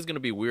think it is going to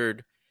be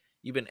weird,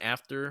 even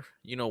after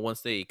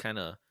once they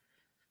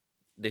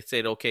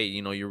said, okay,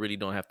 you really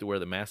don't have to wear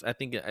the mask. I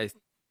think there's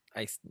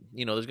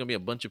going to be a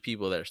bunch of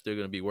people that are still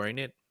going to be wearing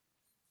it,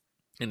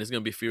 and it's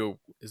going to feel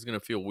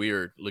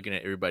weird looking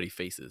at everybody's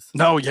faces.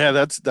 No, yeah,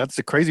 that's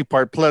the crazy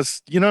part.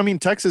 Plus,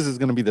 Texas is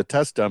gonna be the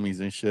test dummies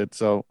and shit.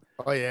 So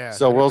Oh yeah.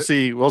 so we'll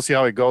see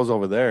how it goes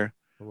over there.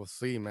 We'll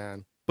see,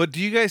 man. But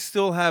do you guys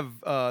still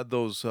have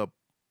those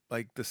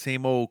like the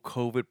same old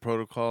COVID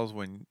protocols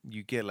when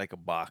you get like a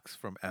box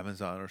from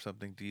Amazon or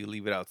something? Do you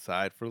leave it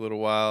outside for a little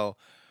while,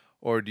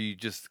 or do you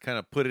just kind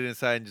of put it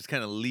inside and just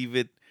kind of leave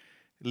it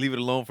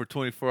alone for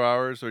 24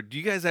 hours, or do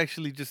you guys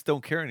actually just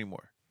don't care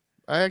anymore?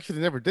 I actually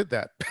never did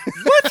that.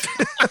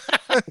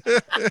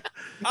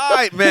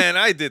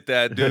 I did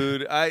that,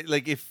 dude. I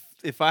like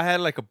if I had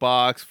like a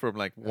box from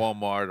like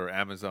Walmart or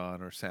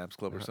Amazon or Sam's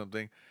Club or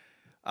something,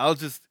 I'll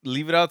just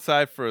leave it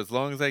outside for as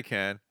long as I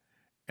can,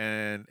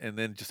 and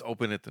then just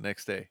open it the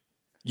next day.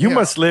 You Yeah.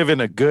 must live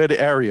in a good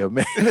area,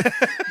 man.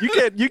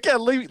 you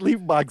can't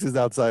leave boxes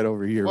outside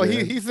over here. Well,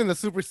 man. he's in a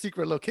super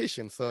secret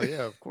location, so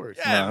yeah, of course.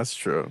 Yeah. No, that's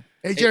true.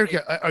 Hey,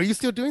 Jerica, are you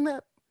still doing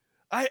that?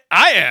 I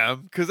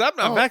am, because I'm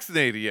not Oh.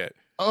 vaccinated yet.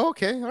 Oh,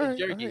 okay, all right.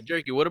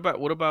 Jerky, what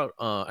about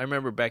I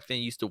remember back then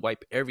you used to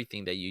wipe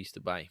everything that you used to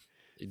buy.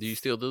 Do you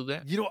still do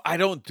that? I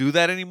don't do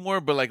that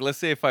anymore, but like let's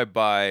say if I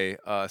buy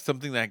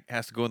something that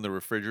has to go in the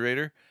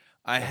refrigerator,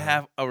 I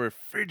have a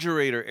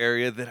refrigerator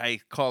area that I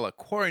call a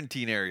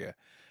quarantine area.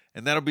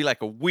 And that'll be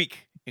like a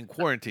week in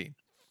quarantine.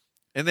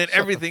 And then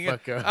everything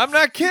fuck up. I'm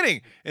not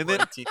kidding. And then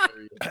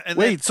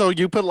Wait, so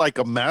you put like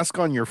a mask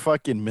on your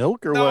fucking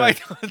milk or no,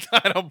 what?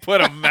 I don't put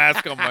a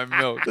mask on my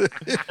milk.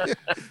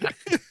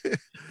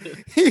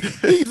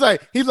 he's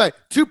like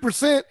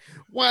 2%.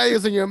 Why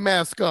isn't your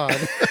mask on?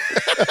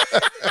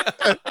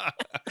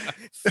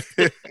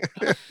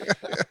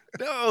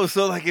 No,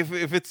 so like if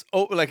it's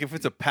if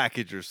it's a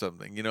package or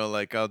something,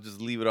 like I'll just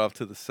leave it off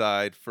to the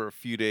side for a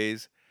few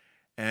days,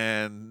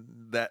 and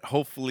that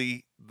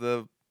hopefully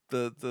the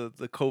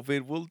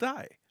COVID will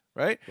die,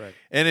 right? Right.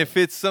 And if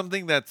it's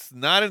something that's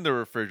not in the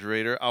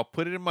refrigerator, I'll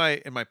put it in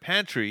my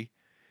pantry,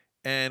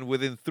 and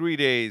within 3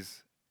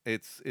 days,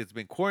 it's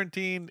been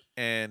quarantined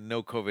and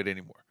no COVID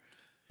anymore.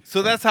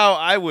 So that's how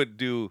I would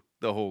do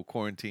the whole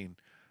quarantine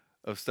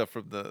of stuff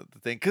from the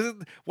thing, because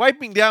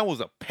wiping down was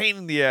a pain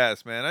in the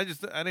ass, man. I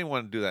didn't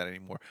want to do that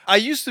anymore. I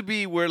used to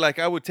be where like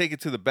I would take it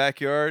to the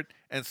backyard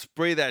and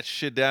spray that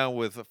shit down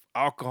with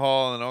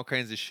alcohol and all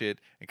kinds of shit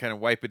and kind of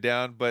wipe it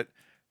down. But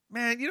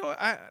man,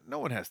 no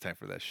one has time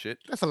for that shit.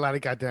 That's a lot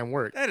of goddamn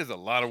work. That is a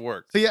lot of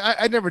work. So yeah,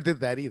 I never did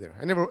that either.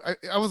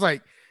 I was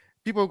like,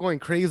 people are going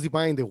crazy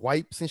buying the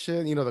wipes and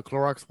shit, the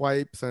Clorox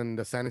wipes and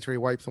the sanitary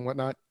wipes and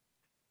whatnot.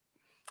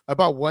 I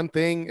bought one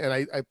thing, and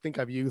I think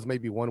I've used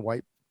maybe one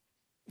wipe.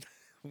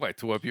 Why,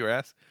 to wipe your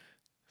ass?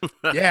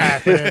 Yeah,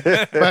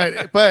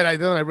 but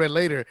I read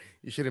later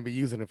you shouldn't be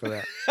using it for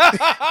that.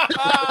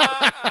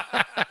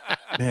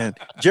 Man,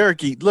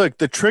 Jericho, look,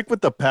 the trick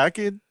with the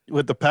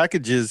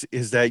packages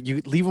is that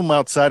you leave them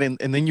outside and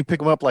then you pick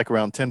them up like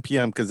around 10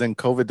 p.m. because then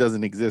COVID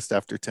doesn't exist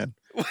after 10.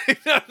 Wait,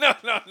 no,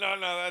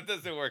 that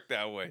doesn't work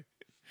that way.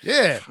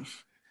 Yeah,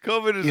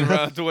 COVID is You know?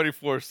 around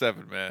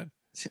 24/7, man.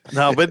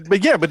 No,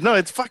 but no,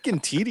 it's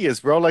fucking tedious,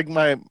 bro. Like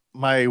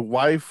my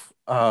wife,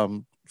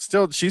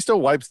 she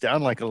still wipes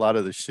down like a lot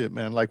of the shit,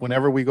 man. Like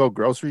whenever we go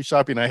grocery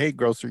shopping, I hate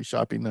grocery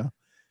shopping now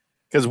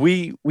because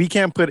we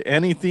can't put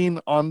anything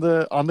on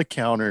the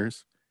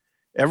counters.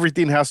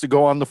 Everything has to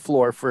go on the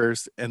floor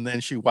first, and then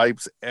she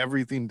wipes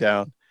everything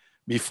down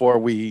before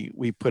we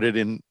put it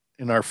in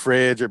our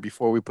fridge or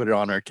before we put it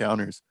on our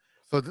counters.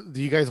 So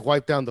do you guys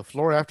wipe down the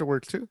floor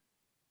afterwards too?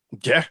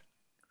 Yeah.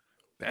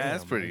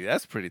 That's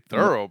pretty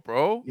thorough,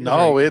 bro.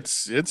 No,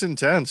 it's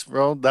intense,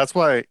 bro. That's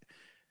why,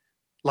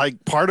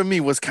 like, part of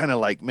me was kind of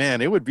like,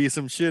 man, it would be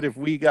some shit if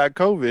we got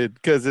COVID,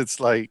 because it's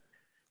like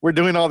we're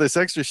doing all this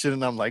extra shit,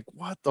 and I'm like,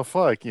 what the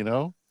fuck, you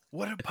know?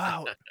 What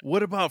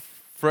about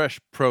fresh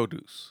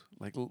produce,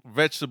 like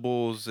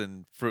vegetables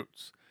and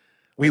fruits?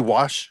 We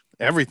wash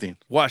everything.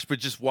 But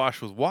just wash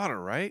with water,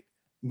 right?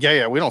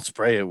 Yeah, we don't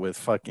spray it with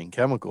fucking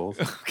chemicals.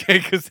 Okay,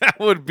 because that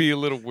would be a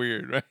little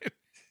weird, right?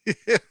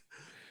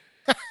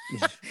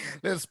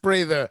 Let's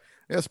spray the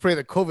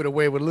COVID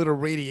away with a little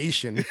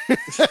radiation.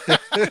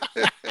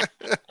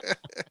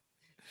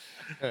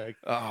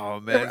 Oh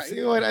man,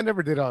 You know what? I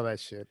never did all that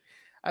shit.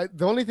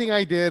 The only thing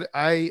I did,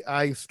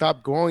 I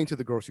stopped going to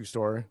the grocery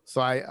store,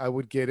 so I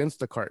would get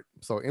Instacart.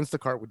 So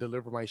Instacart would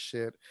deliver my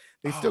shit.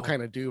 They still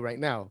kind of do right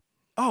now.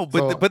 Oh,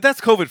 but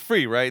that's COVID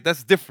free, right?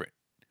 That's different.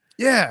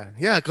 Yeah,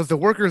 because the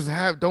workers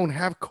don't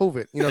have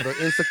COVID. You know, the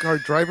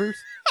Instacart drivers.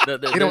 No,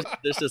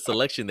 there's a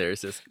selection there. It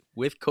says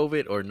with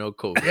COVID or no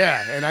COVID.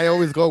 Yeah, and I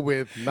always go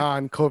with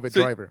non-COVID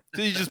driver.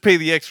 So you just pay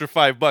the extra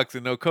 $5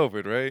 and no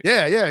COVID, right?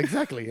 Yeah,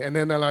 exactly. And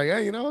then they're like,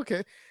 hey,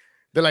 okay.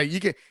 They're like,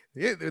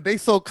 they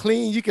so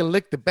clean, you can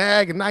lick the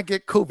bag and not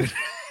get COVID.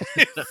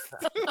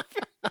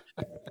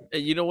 Hey,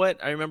 you know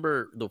what? I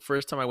remember the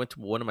first time I went to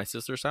one of my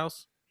sister's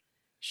house.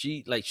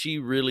 She's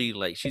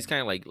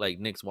kind of like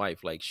Nick's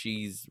wife. Like,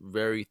 she's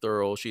very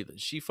thorough.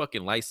 She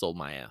fucking Lysol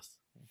my ass.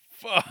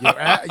 Your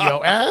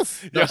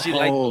ass? No, she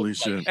Holy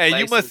shit. Hey,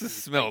 you Lysol must have me.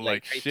 smelled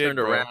like I shit, turned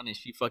bro. around and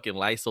she fucking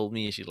Lysoled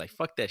me, and she's like,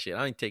 fuck that shit.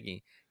 I ain't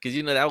taking, because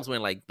that was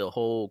when like the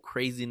whole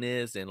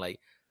craziness and like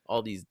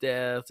all these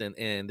deaths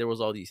and there was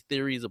all these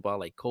theories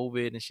about like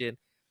COVID and shit.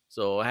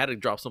 So I had to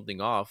drop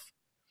something off,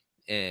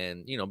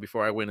 and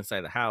before I went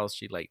inside the house,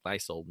 she like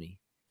Lysoled me.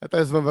 I thought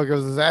this motherfucker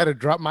was, I had to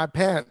drop my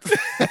pants.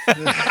 Yeah,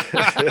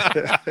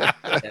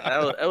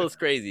 that was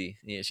crazy.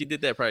 Yeah, she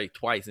did that probably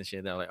twice and shit.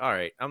 And I'm like, all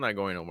right, I'm not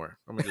going no more.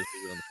 I'm gonna just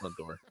leave it on the front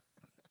door.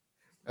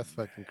 That's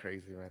fucking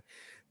crazy, man.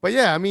 But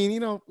yeah, I mean,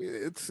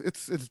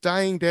 it's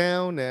dying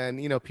down,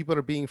 and people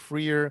are being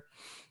freer,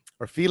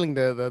 or feeling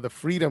the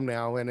freedom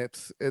now, and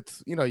it's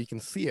you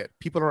can see it.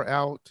 People are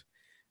out,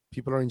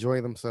 people are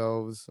enjoying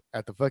themselves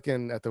at the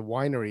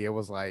winery. It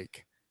was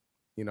like,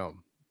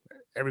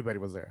 everybody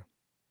was there.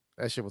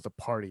 That shit was a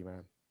party,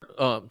 man.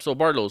 So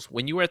Barlos,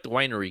 when you were at the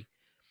winery,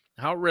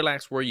 how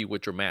relaxed were you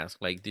with your mask?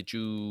 Like, did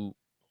you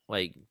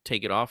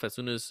take it off as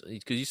soon as,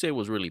 because you say it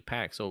was really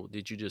packed? So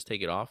did you just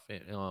take it off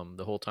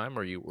the whole time,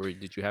 or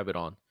did you have it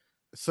on?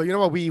 So you know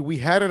what, we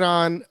had it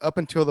on up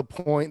until the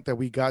point that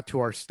we got to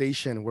our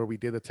station where we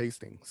did the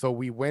tasting. So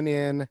we went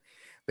in,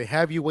 they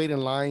have you wait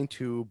in line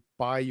to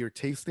buy your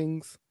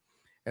tastings,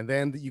 and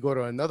then you go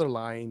to another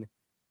line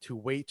to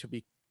wait to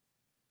be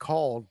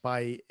called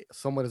by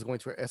someone is going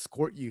to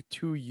escort you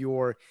to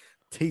your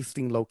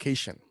tasting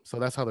location. So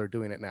that's how they're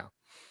doing it now.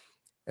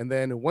 And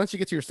then once you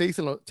get to your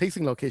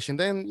tasting location,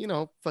 then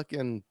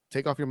fucking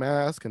take off your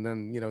mask, and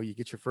then you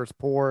get your first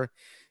pour,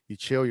 you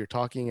chill, you're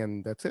talking,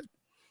 and that's it.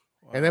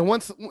 Wow. And then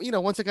once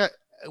I got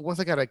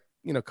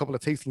a couple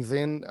of tastings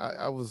in,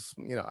 I was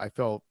I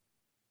felt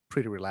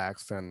pretty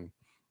relaxed, and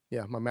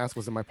yeah, my mask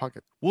was in my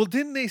pocket. Well,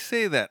 didn't they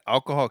say that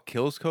alcohol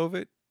kills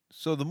COVID?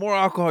 So the more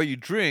alcohol you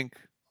drink,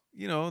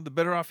 the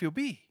better off you'll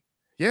be.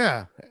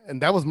 Yeah,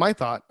 and that was my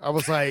thought. I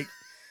was like,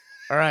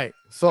 all right,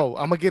 so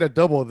I'm gonna get a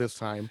double this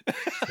time,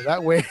 so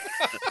that way.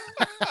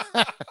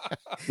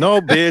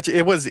 No, bitch,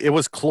 it was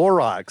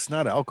Clorox,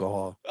 not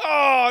alcohol.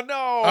 Oh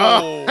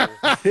no!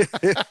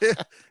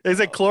 They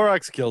said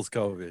Clorox kills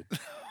COVID.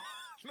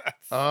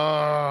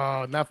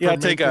 Oh, not you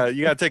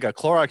gotta take a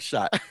Clorox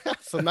shot.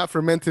 So not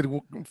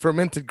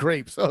fermented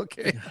grapes.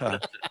 Okay. I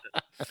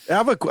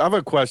have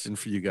a question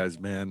for you guys,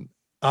 man.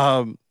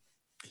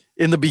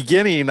 In the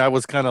beginning, I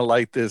was kind of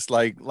like this,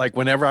 like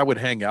whenever I would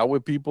hang out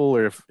with people,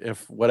 or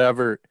if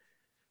whatever,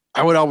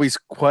 I would always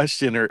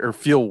question or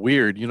feel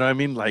weird. You know what I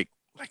mean? Like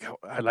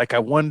I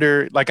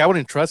wonder, like I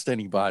wouldn't trust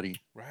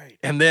anybody. Right.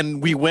 And then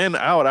we went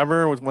out. I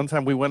remember one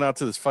time we went out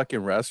to this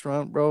fucking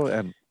restaurant, bro,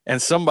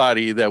 and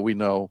somebody that we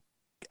know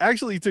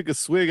actually took a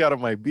swig out of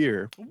my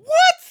beer.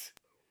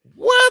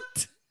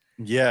 What?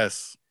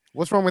 Yes.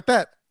 What's wrong with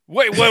that?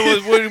 Wait,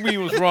 what do you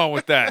mean was wrong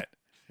with that?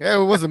 Yeah,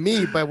 it wasn't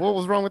me, but what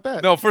was wrong with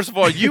that? No, first of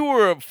all, you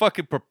were a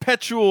fucking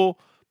perpetual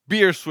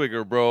beer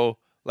swigger, bro.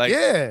 Like,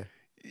 yeah.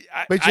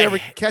 But you ever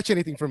catch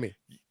anything from me?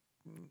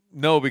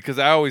 No, because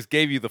I always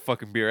gave you the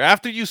fucking beer.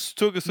 After you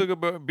took a swig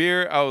of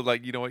beer, I was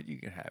like, you know what, you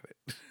can have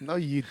it. No,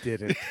 you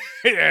didn't.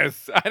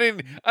 Yes, I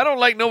didn't. I don't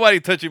like nobody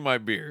touching my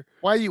beer.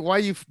 Why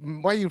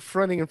you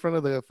fronting in front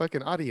of the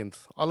fucking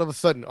audience? All of a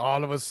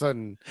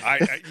sudden,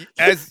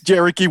 As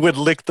Jericho would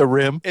lick the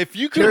rim. if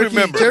you can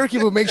remember,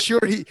 Jericho would make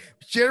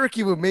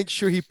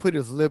sure he put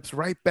his lips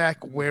right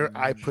back where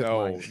I put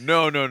mine.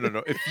 No.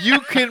 If you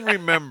can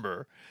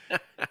remember,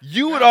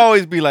 you would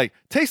always be like,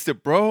 "Taste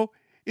it, bro.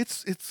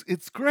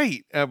 It's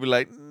great." And I'd be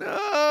like, "No,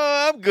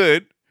 I'm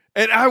good."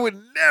 And I would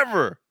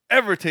never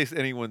ever taste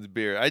anyone's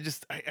beer.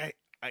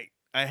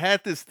 I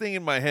had this thing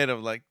in my head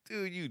of like,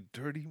 dude, you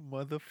dirty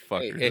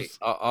motherfuckers. Hey,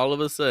 all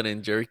of a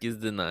sudden, Jerk is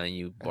denying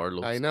you,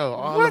 Barlow. I know.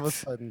 All of a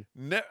sudden,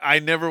 I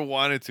never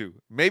wanted to.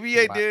 Maybe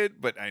I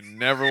did, but I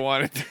never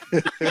wanted to.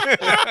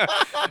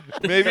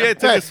 Maybe I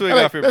took a swig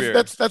off your beer.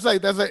 That's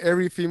like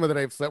every female that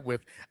I've slept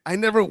with. I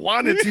never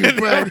wanted to,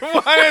 Never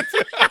but wanted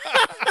to.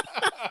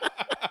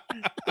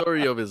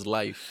 Story of his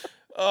life.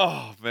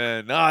 Oh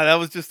man, nah, that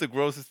was just the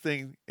grossest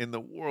thing in the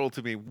world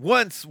to me.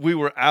 Once we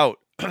were out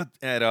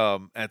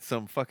at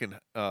some fucking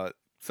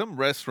some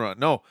restaurant,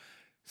 no,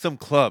 some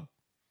club,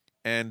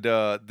 and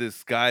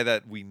this guy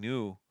that we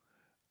knew,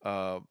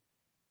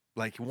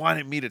 like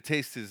wanted me to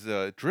taste his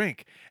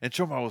drink, and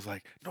Chomar was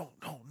like, no,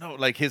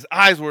 like his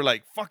eyes were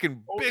like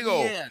fucking big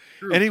old,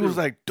 and he was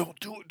like, don't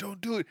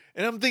do it,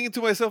 and I'm thinking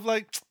to myself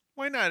like,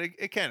 why not?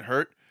 It can't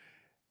hurt.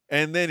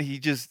 And then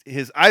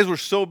his eyes were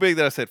so big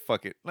that I said,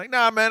 fuck it. Like,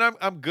 nah, man,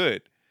 I'm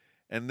good.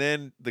 And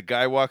then the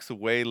guy walks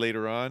away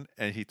later on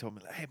and he told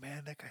me, like, hey,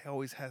 man, that guy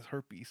always has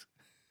herpes.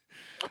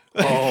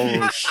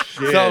 Oh,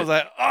 shit. So I was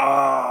like,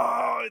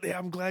 oh, yeah,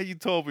 I'm glad you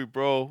told me,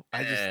 bro.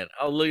 I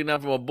was looking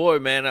out for my boy,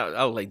 man.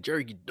 I was like,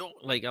 Jerk, you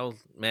don't. Like,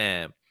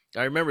 man,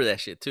 I remember that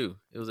shit, too.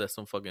 It was at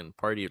some fucking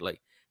party, like,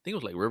 I think it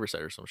was like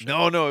Riverside or some shit.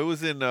 No, it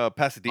was in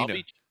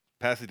Pasadena.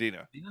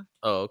 Pasadena.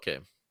 Oh, okay.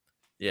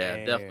 Yeah,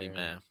 Damn. definitely,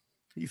 man.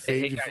 he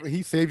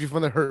saved you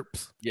from the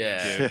herps.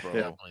 Yeah, bro.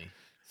 definitely.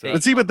 So,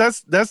 But see,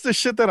 that's the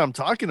shit that I'm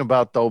talking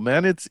about, though,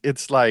 man.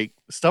 It's like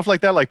stuff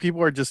like that. Like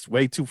people are just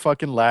way too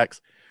fucking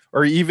lax,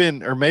 or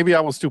maybe I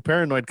was too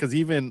paranoid because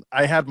even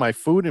I had my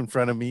food in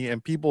front of me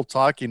and people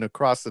talking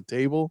across the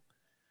table,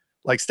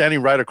 like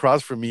standing right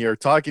across from me or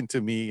talking to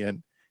me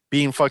and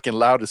being fucking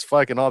loud as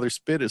fuck, and all their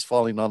spit is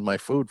falling on my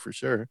food for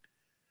sure.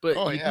 But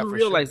Oh, you yeah, do for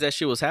realize sure. that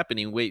shit was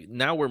happening. Wait,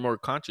 now we're more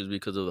conscious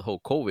because of the whole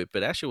COVID,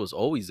 but that shit was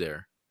always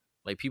there.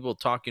 Like people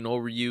talking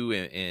over you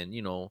and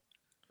you know,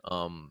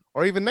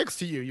 Or even next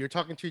to you, you're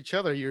talking to each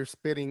other. You're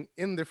spitting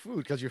in their food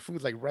because your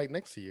food's like right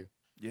next to you.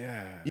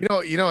 yeah. You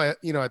know,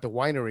 at the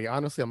winery.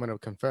 Honestly, I'm gonna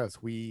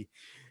confess, we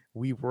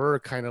were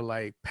kind of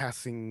like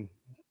passing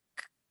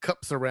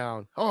cups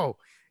around. Oh,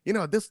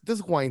 this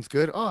wine's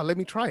good. Oh, let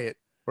me try it.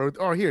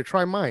 Or here,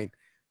 try mine.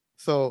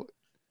 So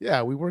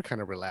yeah, we were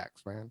kind of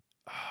relaxed, man.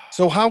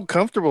 So how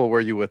comfortable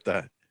were you with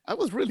that? I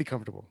was really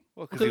comfortable.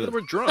 Well, because they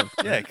were drunk.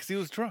 Yeah, because he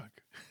was drunk.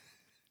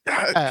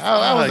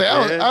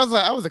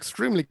 I was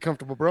extremely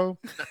comfortable, bro.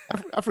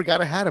 I forgot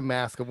I had a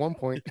mask at one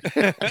point.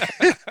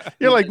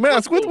 You're like,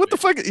 man, what the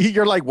fuck?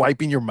 You're like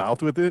wiping your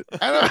mouth with it.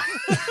 I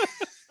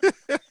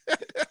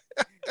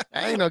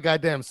ain't no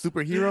goddamn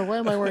superhero. Why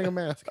am I wearing a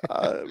mask?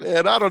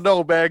 Man, I don't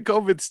know, man.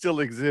 COVID still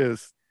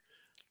exists.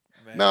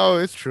 Man. No,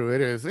 it's true. It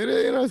is.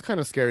 It's kind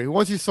of scary.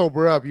 Once you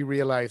sober up, you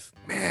realize,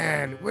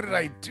 man, what did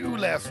I do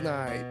last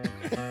night?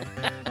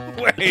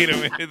 Wait a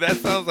minute. That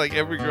sounds like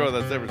every girl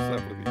that's ever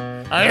slept with you.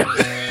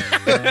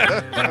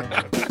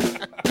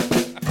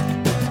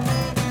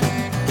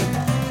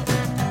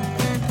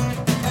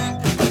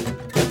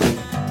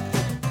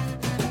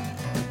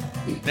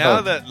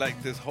 Now that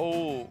like this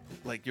whole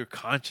like you're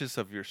conscious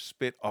of your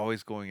spit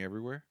always going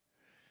everywhere,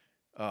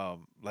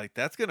 like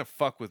that's gonna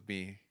fuck with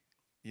me,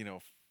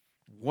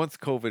 once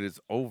COVID is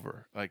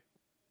over, like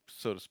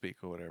so to speak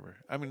or whatever.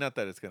 I mean, not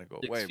that it's gonna go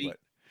 6 away, feet. but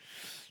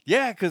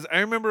yeah, because I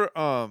remember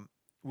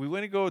we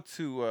went to go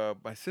to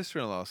my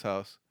sister-in-law's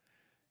house,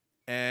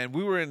 and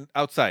we were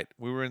outside.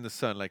 We were in the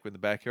sun, like in the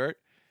backyard,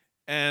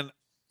 and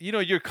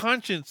you're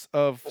conscious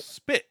of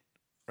spit,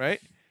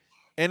 right?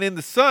 And in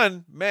the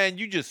sun, man,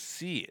 you just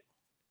see it.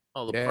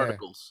 All the Yeah.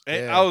 particles.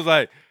 And Yeah. I was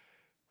like,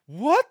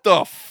 what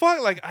the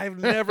fuck? Like, I've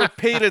never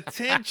paid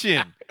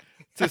attention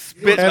to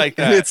spit And like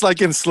that. it's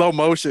like in slow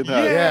motion. Huh?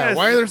 Yeah. Yeah. Yes.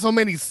 Why are there so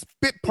many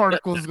spit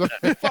particles going?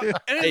 And it's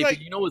Hey, like,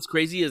 but you know what's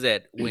crazy is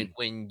that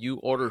when you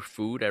order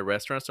food at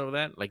restaurants or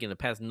that, like in the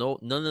past, none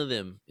of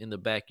them in the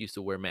back used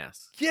to wear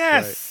masks.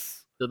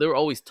 yes. So they were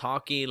always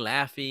talking,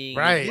 laughing,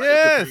 Right.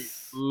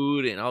 Yes.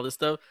 food and all this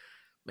stuff.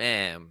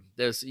 Man,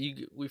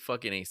 we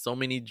fucking ate so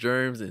many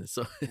germs and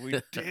so We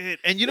did.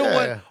 And you know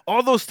Yeah. what?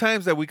 All those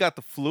times that we got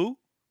the flu,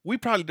 we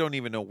probably don't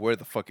even know where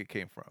the fuck it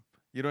came from.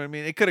 You know what I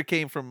mean? It could have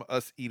came from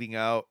us eating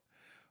out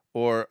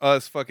or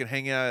us fucking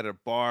hanging out at a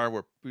bar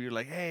where we're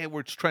like, hey,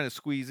 we're just trying to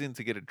squeeze in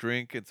to get a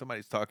drink and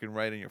somebody's talking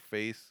right in your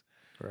face.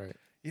 Right.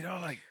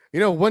 Like,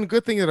 One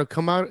good thing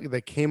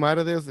that came out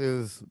of this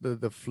is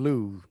the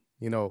flu.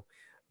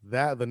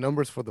 That the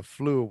numbers for the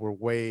flu were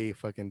way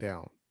fucking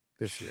down.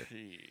 this year.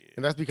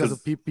 And that's because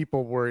of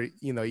people were,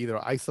 either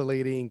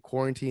isolating,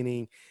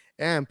 quarantining,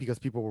 and because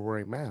people were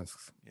wearing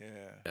masks.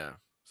 Yeah.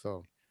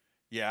 So,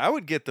 yeah, I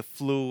would get the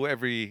flu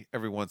every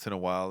once in a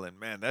while, and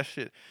man, that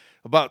shit.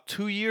 About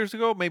 2 years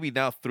ago, maybe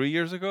now 3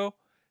 years ago,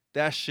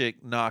 that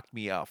shit knocked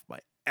me off my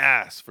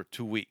ass for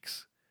 2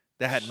 weeks.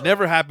 That had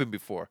never happened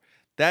before.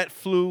 That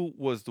flu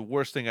was the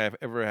worst thing I've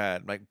ever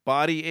had. Like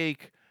body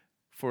ache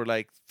for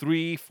like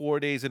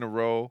 3-4 days in a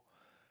row,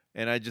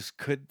 and I just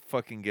couldn't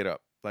fucking get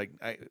up. Like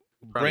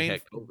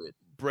brain COVID.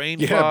 Brain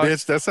yeah, fog.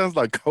 bitch, that sounds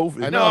like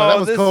COVID. I know that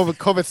was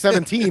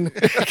COVID-17.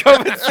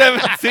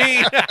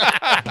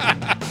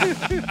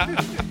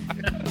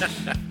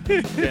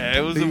 COVID-17. Yeah,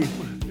 it was. You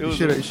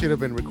should have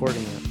been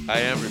recording that.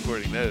 I am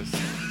recording this.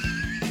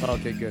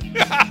 Okay, good.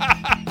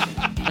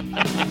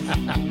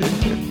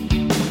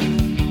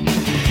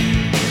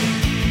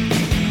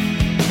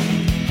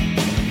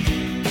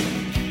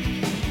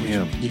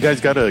 Yeah. You guys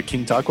got a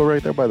King Taco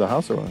right there by the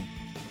house or what?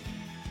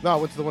 No, I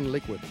went to the one in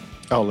Lakewood.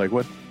 Oh,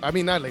 Lakewood? I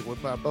mean, not Lakewood,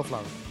 but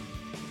Bellflower.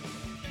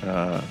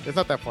 It's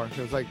not that far. It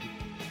was like,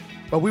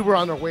 but we were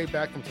on our way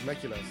back from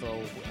Temecula, so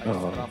I just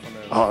went off on the.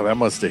 Oh, that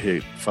must have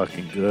hit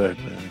fucking good,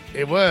 man.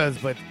 It was,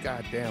 but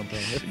goddamn,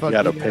 man, it You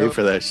gotta pay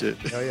for that shit.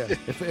 Oh yeah,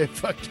 it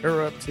fucked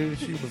her up too.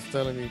 She was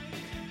telling me.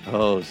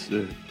 Oh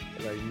shit!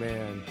 Like,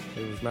 man,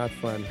 it was not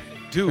fun.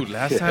 Dude,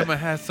 last time I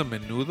had some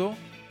menudo,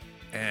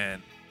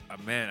 and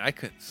man, I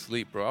couldn't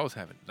sleep, bro. I was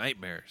having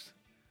nightmares.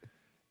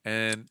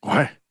 And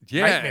what?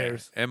 Yeah,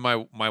 nightmares. And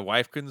my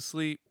wife couldn't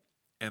sleep,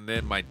 and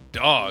then my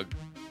dog.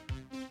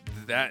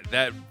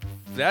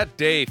 That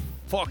day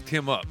fucked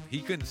him up. He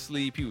couldn't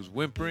sleep. He was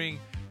whimpering.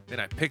 Then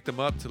I picked him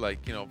up to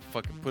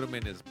fucking put him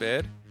in his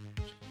bed.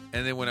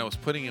 And then when I was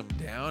putting him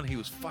down, he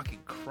was fucking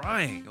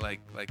crying like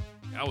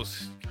I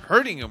was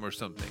hurting him or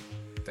something.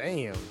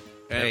 Damn.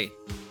 And hey,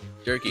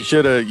 Jerky. You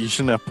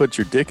shouldn't have put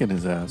your dick in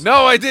his ass.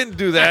 No, I didn't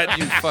do that,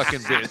 you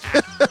fucking bitch.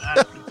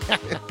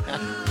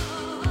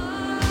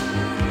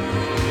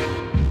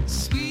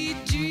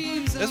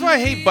 That's why I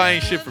hate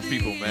buying shit for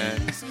people, man.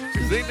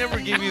 Because they never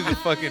give you the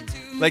fucking...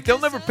 Like, they'll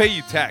never pay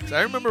you tax.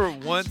 I remember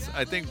once,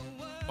 I think,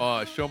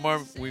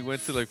 Shomar, we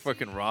went to, like,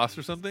 fucking Ross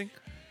or something.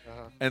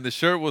 And the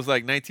shirt was,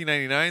 like,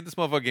 $19.99. This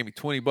motherfucker gave me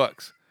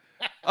 $20.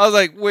 I was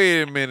like,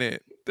 wait a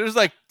minute. There's,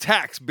 like,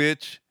 tax,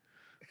 bitch.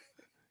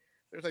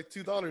 There's, like,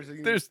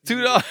 $2. There's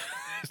 $2.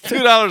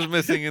 $2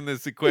 missing in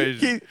this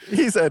equation.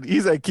 He said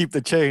keep the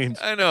change.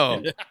 I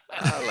know.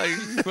 Like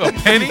a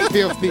penny?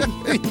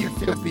 You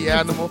filthy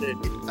animal.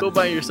 Go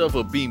buy yourself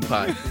a bean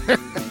pie.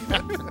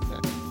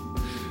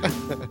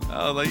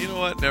 I was like, you know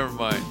what? Never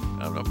mind.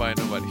 I'm not buying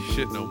nobody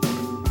shit no more.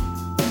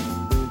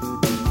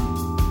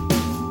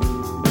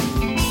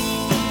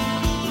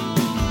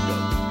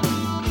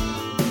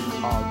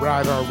 All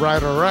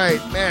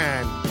right,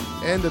 man.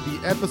 End of the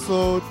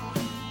episode.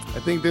 I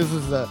think this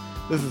is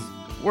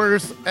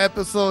worst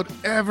episode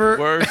ever.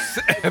 Worst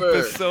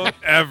episode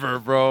ever,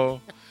 bro.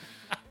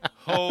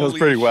 Holy That was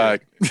pretty shit.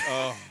 whack.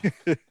 Oh.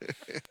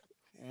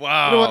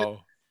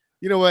 Wow.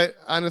 You know what?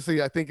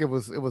 Honestly, I think it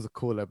was a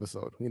cool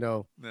episode.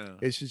 No.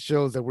 It just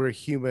shows that we're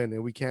human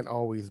and we can't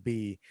always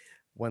be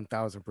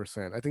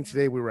 1,000%. I think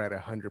today we were at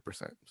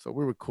 100%, so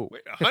we were cool.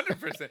 Wait,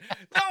 100%?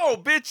 No,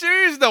 bitch,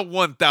 there is no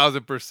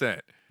 1,000%.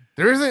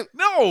 There isn't?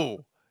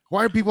 No.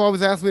 Why are people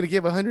always asking me to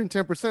give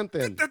 110%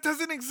 then? That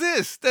doesn't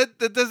exist. That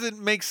doesn't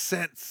make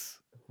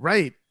sense.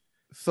 Right.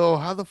 So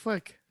how the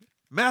fuck?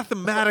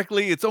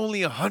 Mathematically, it's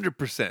only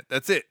 100%.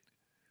 That's it.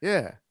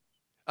 Yeah.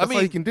 I That's mean,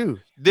 all you can do.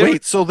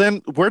 Wait, so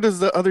then where does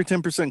the other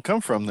 10%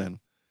 come from then?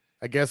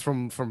 I guess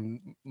from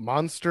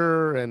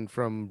Monster and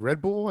from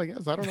Red Bull, I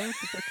guess. I don't know.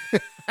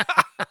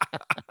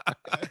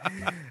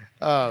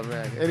 Oh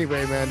man.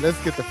 Anyway, man,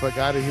 let's get the fuck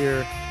out of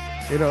here.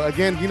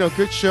 Again,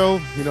 good show.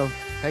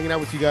 Hanging out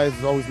with you guys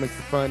always makes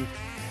it fun.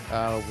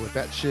 With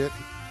that shit,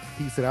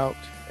 piece it out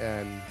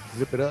and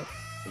zip it up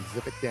and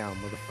zip it down,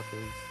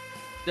 motherfuckers.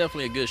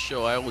 Definitely a good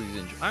show. I always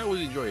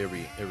enjoy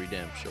every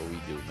damn show we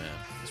do, man.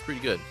 It's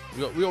pretty good.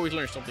 We always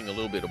learn something a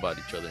little bit about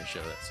each other and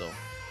share that. So,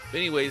 but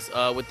anyways,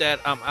 with that,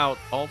 I'm out.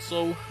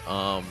 Also,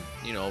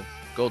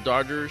 go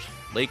Dodgers,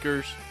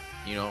 Lakers,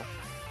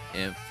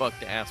 and fuck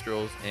the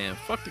Astros and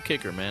fuck the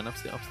kicker, man. I'm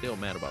still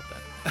mad about that.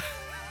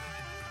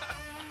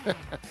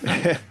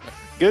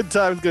 Good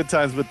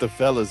times with the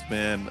fellas,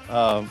 man.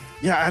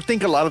 Yeah, I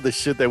think a lot of the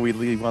shit that we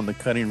leave on the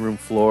cutting room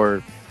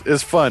floor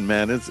is fun,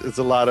 man. It's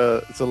a lot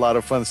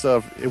of fun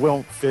stuff. It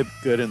won't fit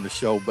good in the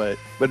show, but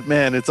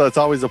man, it's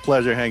always a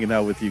pleasure hanging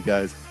out with you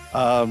guys.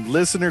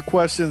 Listener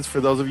questions,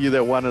 for those of you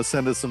that want to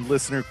send us some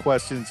listener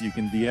questions, you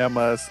can DM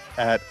us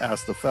at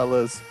Ask the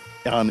Fellas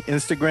on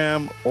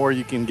Instagram, or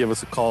you can give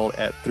us a call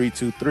at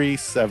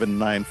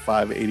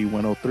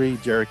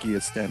 323-795-8103. Jericho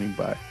is standing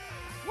by.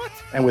 What?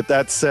 And with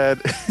that said,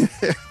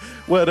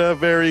 what a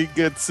very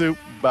good soup.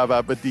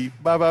 Ba-ba-ba-dee,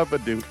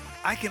 ba-ba-ba-doo.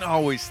 I can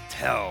always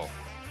tell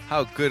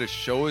how good a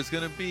show is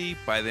going to be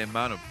by the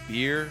amount of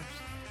beers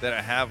that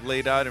I have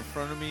laid out in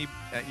front of me,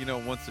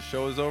 once the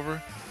show is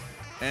over.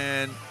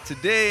 And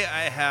today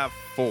I have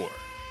 4.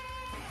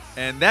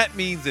 And that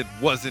means it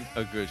wasn't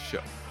a good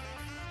show.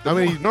 How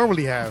many you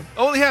normally have?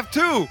 I only have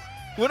 2.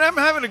 When I'm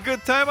having a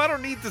good time, I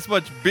don't need this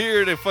much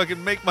beer to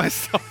fucking make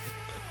myself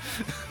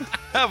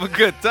have a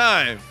good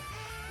time.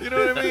 You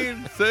know what I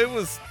mean? So it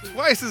was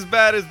twice as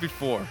bad as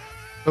before.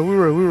 So we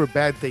were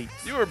bad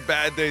dates. You were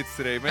bad dates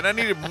today, man. I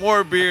needed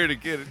more beer to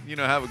get,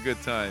 have a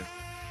good time.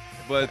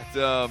 But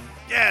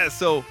yeah,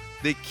 so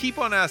they keep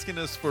on asking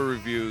us for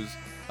reviews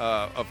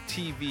of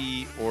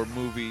TV or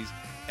movies,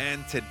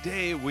 and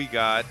today we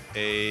got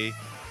a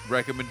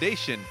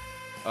recommendation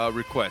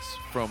request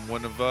from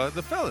one of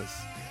the fellas,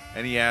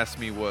 and he asked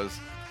me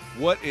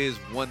what is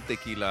one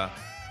tequila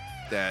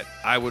that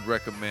I would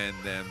recommend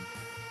them,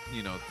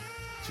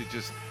 to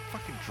just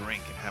fucking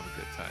drink and have a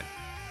good time.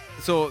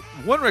 So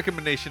one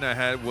recommendation I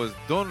had was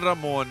Don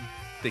Ramon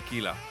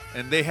Tequila,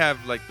 and they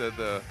have like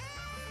the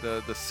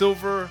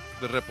silver,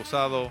 the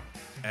reposado,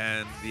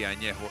 and the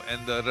añejo.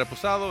 And the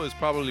reposado is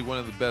probably one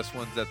of the best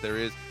ones that there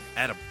is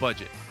at a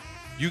budget.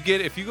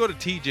 If you go to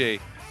TJ,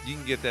 you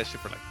can get that shit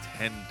for like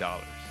 $10.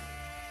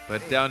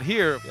 But down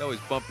here, they always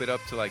bump it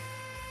up to like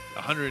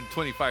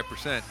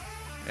 125%,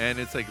 and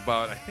it's like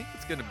I think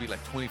it's gonna be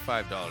like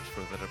 $25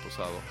 for the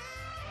reposado.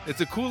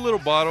 It's a cool little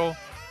bottle,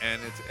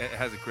 and it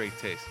has a great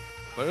taste.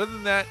 But other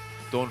than that,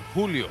 Don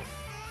Julio,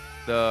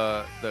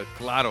 the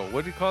Claro,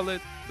 what do you call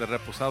it? The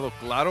Reposado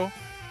Claro?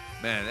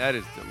 Man, that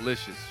is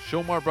delicious.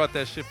 Shomar brought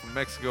that shit from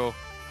Mexico,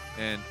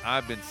 and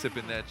I've been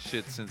sipping that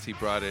shit since he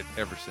brought it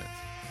ever since.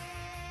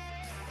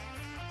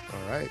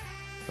 All right.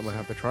 I'm going to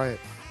have to try it.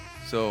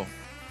 So,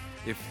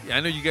 if I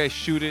know you guys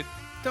shoot it,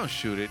 don't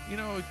shoot it.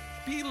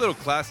 Be a little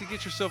classy.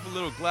 Get yourself a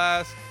little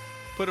glass,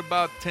 put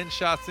about 10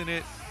 shots in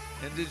it,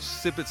 and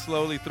just sip it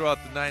slowly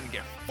throughout the night and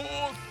get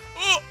fucked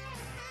up.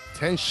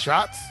 10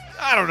 shots?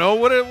 I don't know.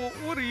 What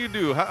do you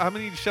do? How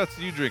many shots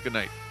do you drink a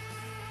night?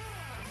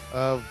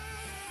 Of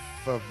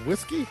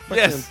whiskey?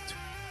 Yes.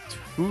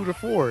 2 to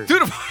 4. 2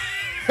 to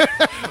 4.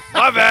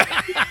 My bad.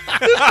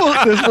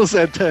 This was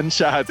at 10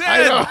 shots.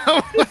 10.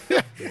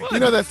 I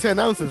know. That's 10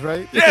 ounces,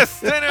 right? Yes,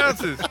 10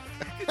 ounces.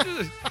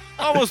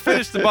 Almost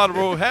finished the bottle,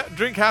 bro.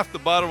 Drink half the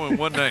bottle in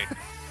one night.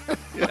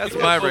 That's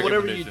my recommendation.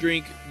 Whatever you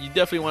drink, you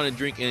definitely want to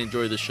drink and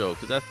enjoy the show,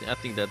 because I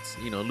think that's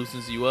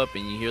loosens you up,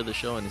 and you hear the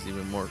show, and it's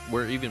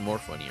we're even more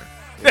funnier.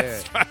 Yeah.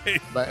 That's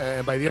right.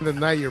 By the end of the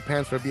night, your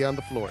pants will be on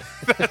the floor.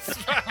 That's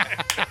right.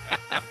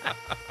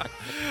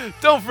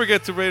 Don't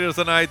forget to rate us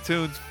on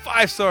iTunes.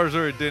 5 stars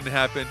or it didn't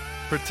happen.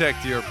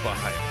 Protect your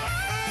behind.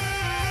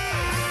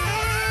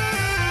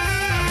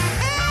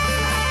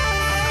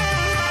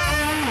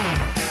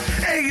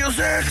 Ellos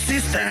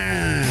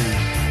existen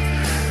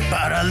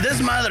para el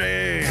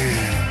desmadre.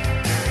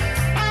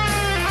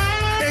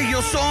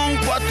 Ellos son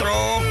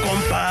 4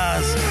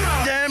 compas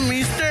de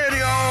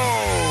misterio.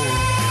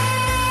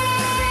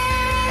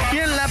 Y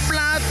en la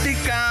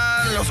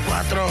plática los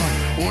 4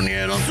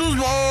 unieron sus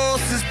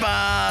voces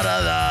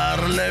para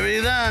darle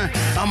vida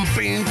a un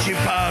pinche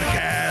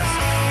podcast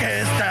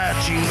que está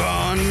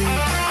chingón.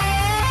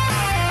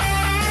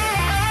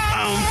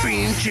 A un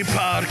pinche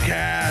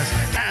podcast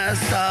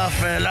está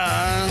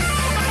feliz.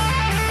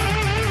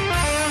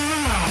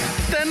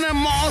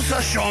 Tenemos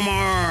a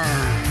Shomar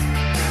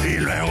y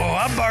luego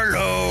a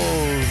Barlos.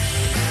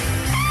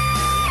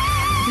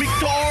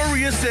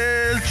 Victoria es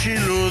el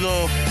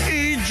chiludo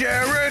y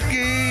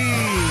Cherokee.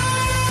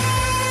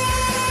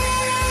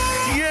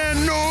 Y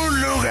en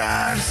un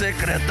lugar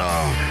secreto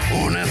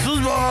unen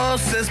sus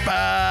voces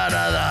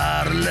para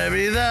darle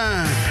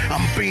vida a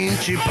un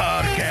pinche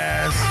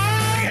podcast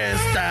que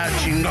está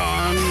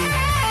chingón.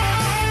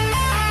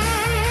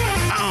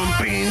 A un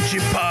pinche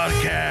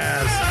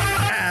podcast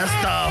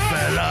está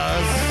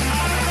feliz.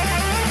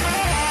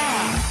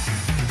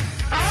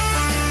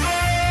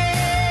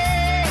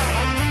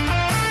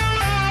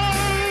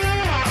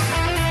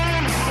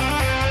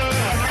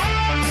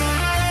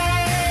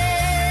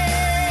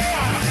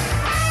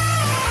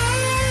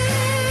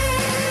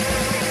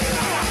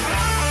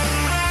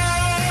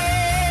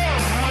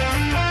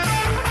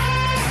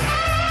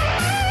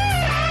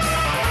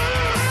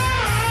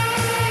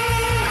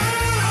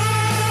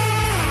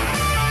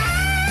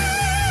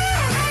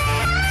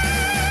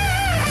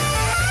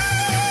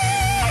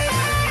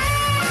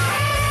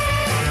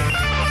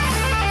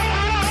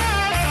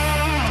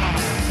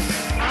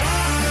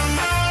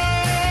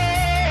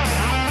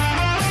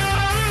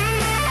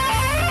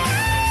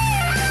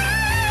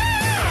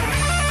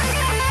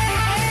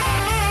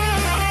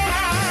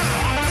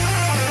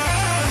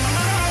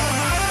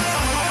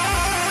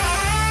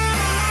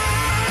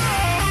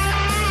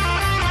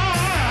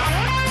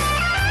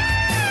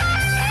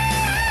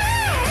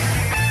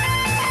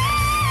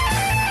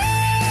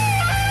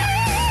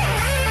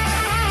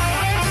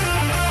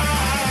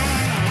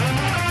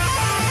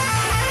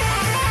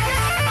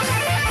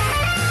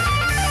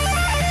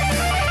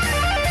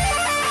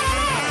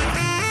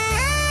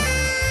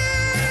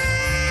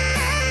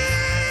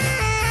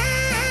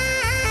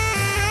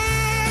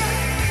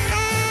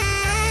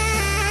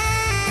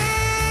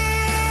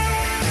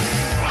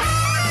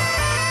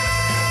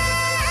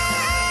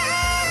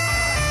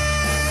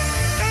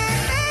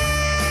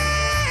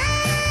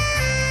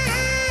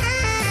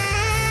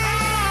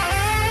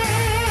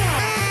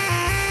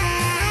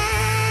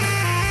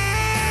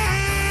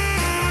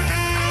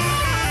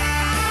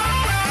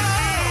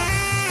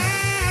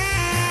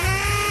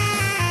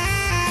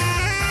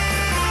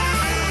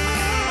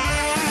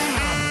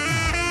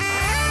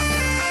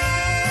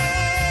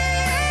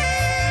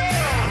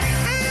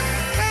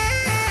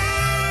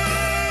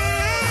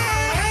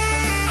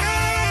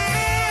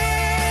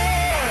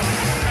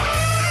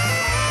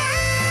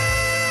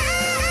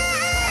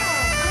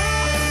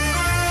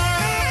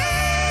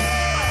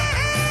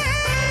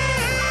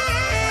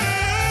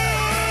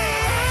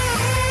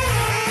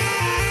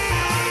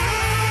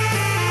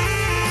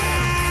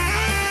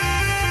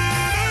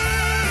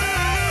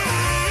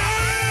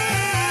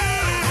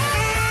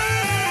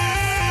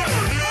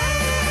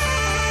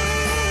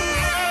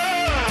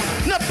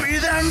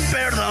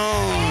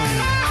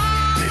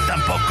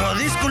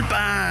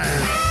 disculpas.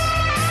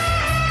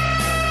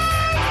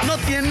 No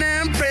tiene